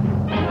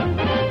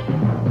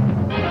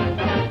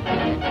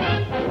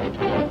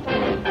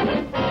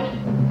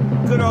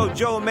 Good old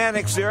Joe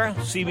Mannix there,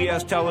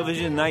 CBS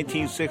television,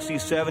 1960s,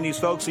 70s.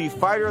 Folks, the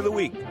Fighter of the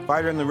Week,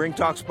 fighter in the Ring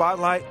Talk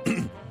Spotlight,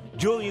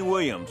 Julian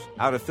Williams,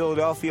 out of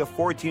Philadelphia,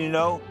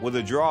 14-0, with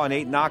a draw and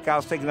 8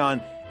 knockouts, taking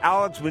on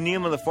Alex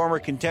Benema, the former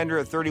contender,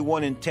 at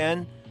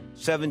 31-10.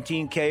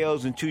 17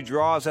 KOs and 2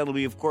 draws. That'll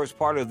be, of course,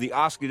 part of the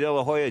Oscar De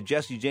La Hoya,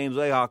 Jesse James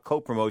Leha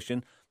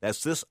co-promotion.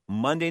 That's this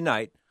Monday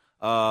night,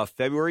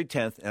 February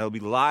 10th, and it'll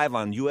be live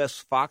on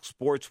U.S. Fox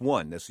Sports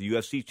 1. That's the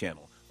UFC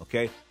channel,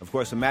 okay? Of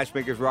course, the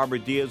matchmaker's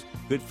Robert Diaz.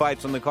 Good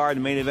fights on the card.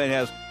 The main event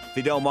has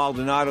Fidel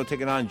Maldonado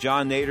taking on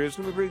John Nader. It's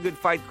going to be a pretty good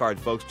fight card,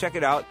 folks. Check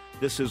it out.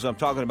 I'm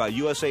talking about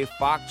USA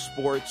Fox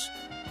Sports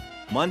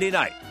Monday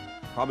night.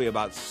 Probably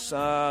about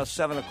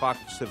 7 o'clock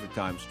Pacific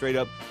time. Straight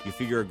up, you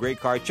figure a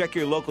great card. Check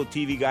your local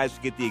TV guys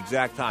to get the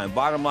exact time.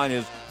 Bottom line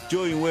is,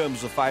 Julian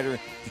Williams, the fighter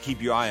to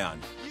keep your eye on.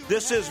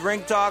 This is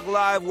Ring Talk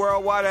Live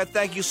Worldwide. I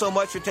thank you so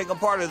much for taking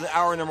part of the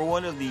hour number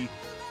 1 of the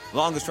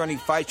longest-running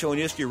fight show in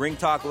history, Ring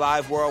Talk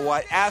Live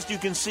Worldwide. As you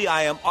can see,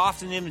 I am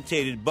often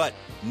imitated, but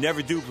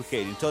never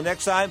duplicated. Until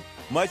next time,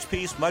 much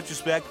peace, much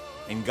respect,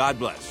 and God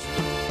bless.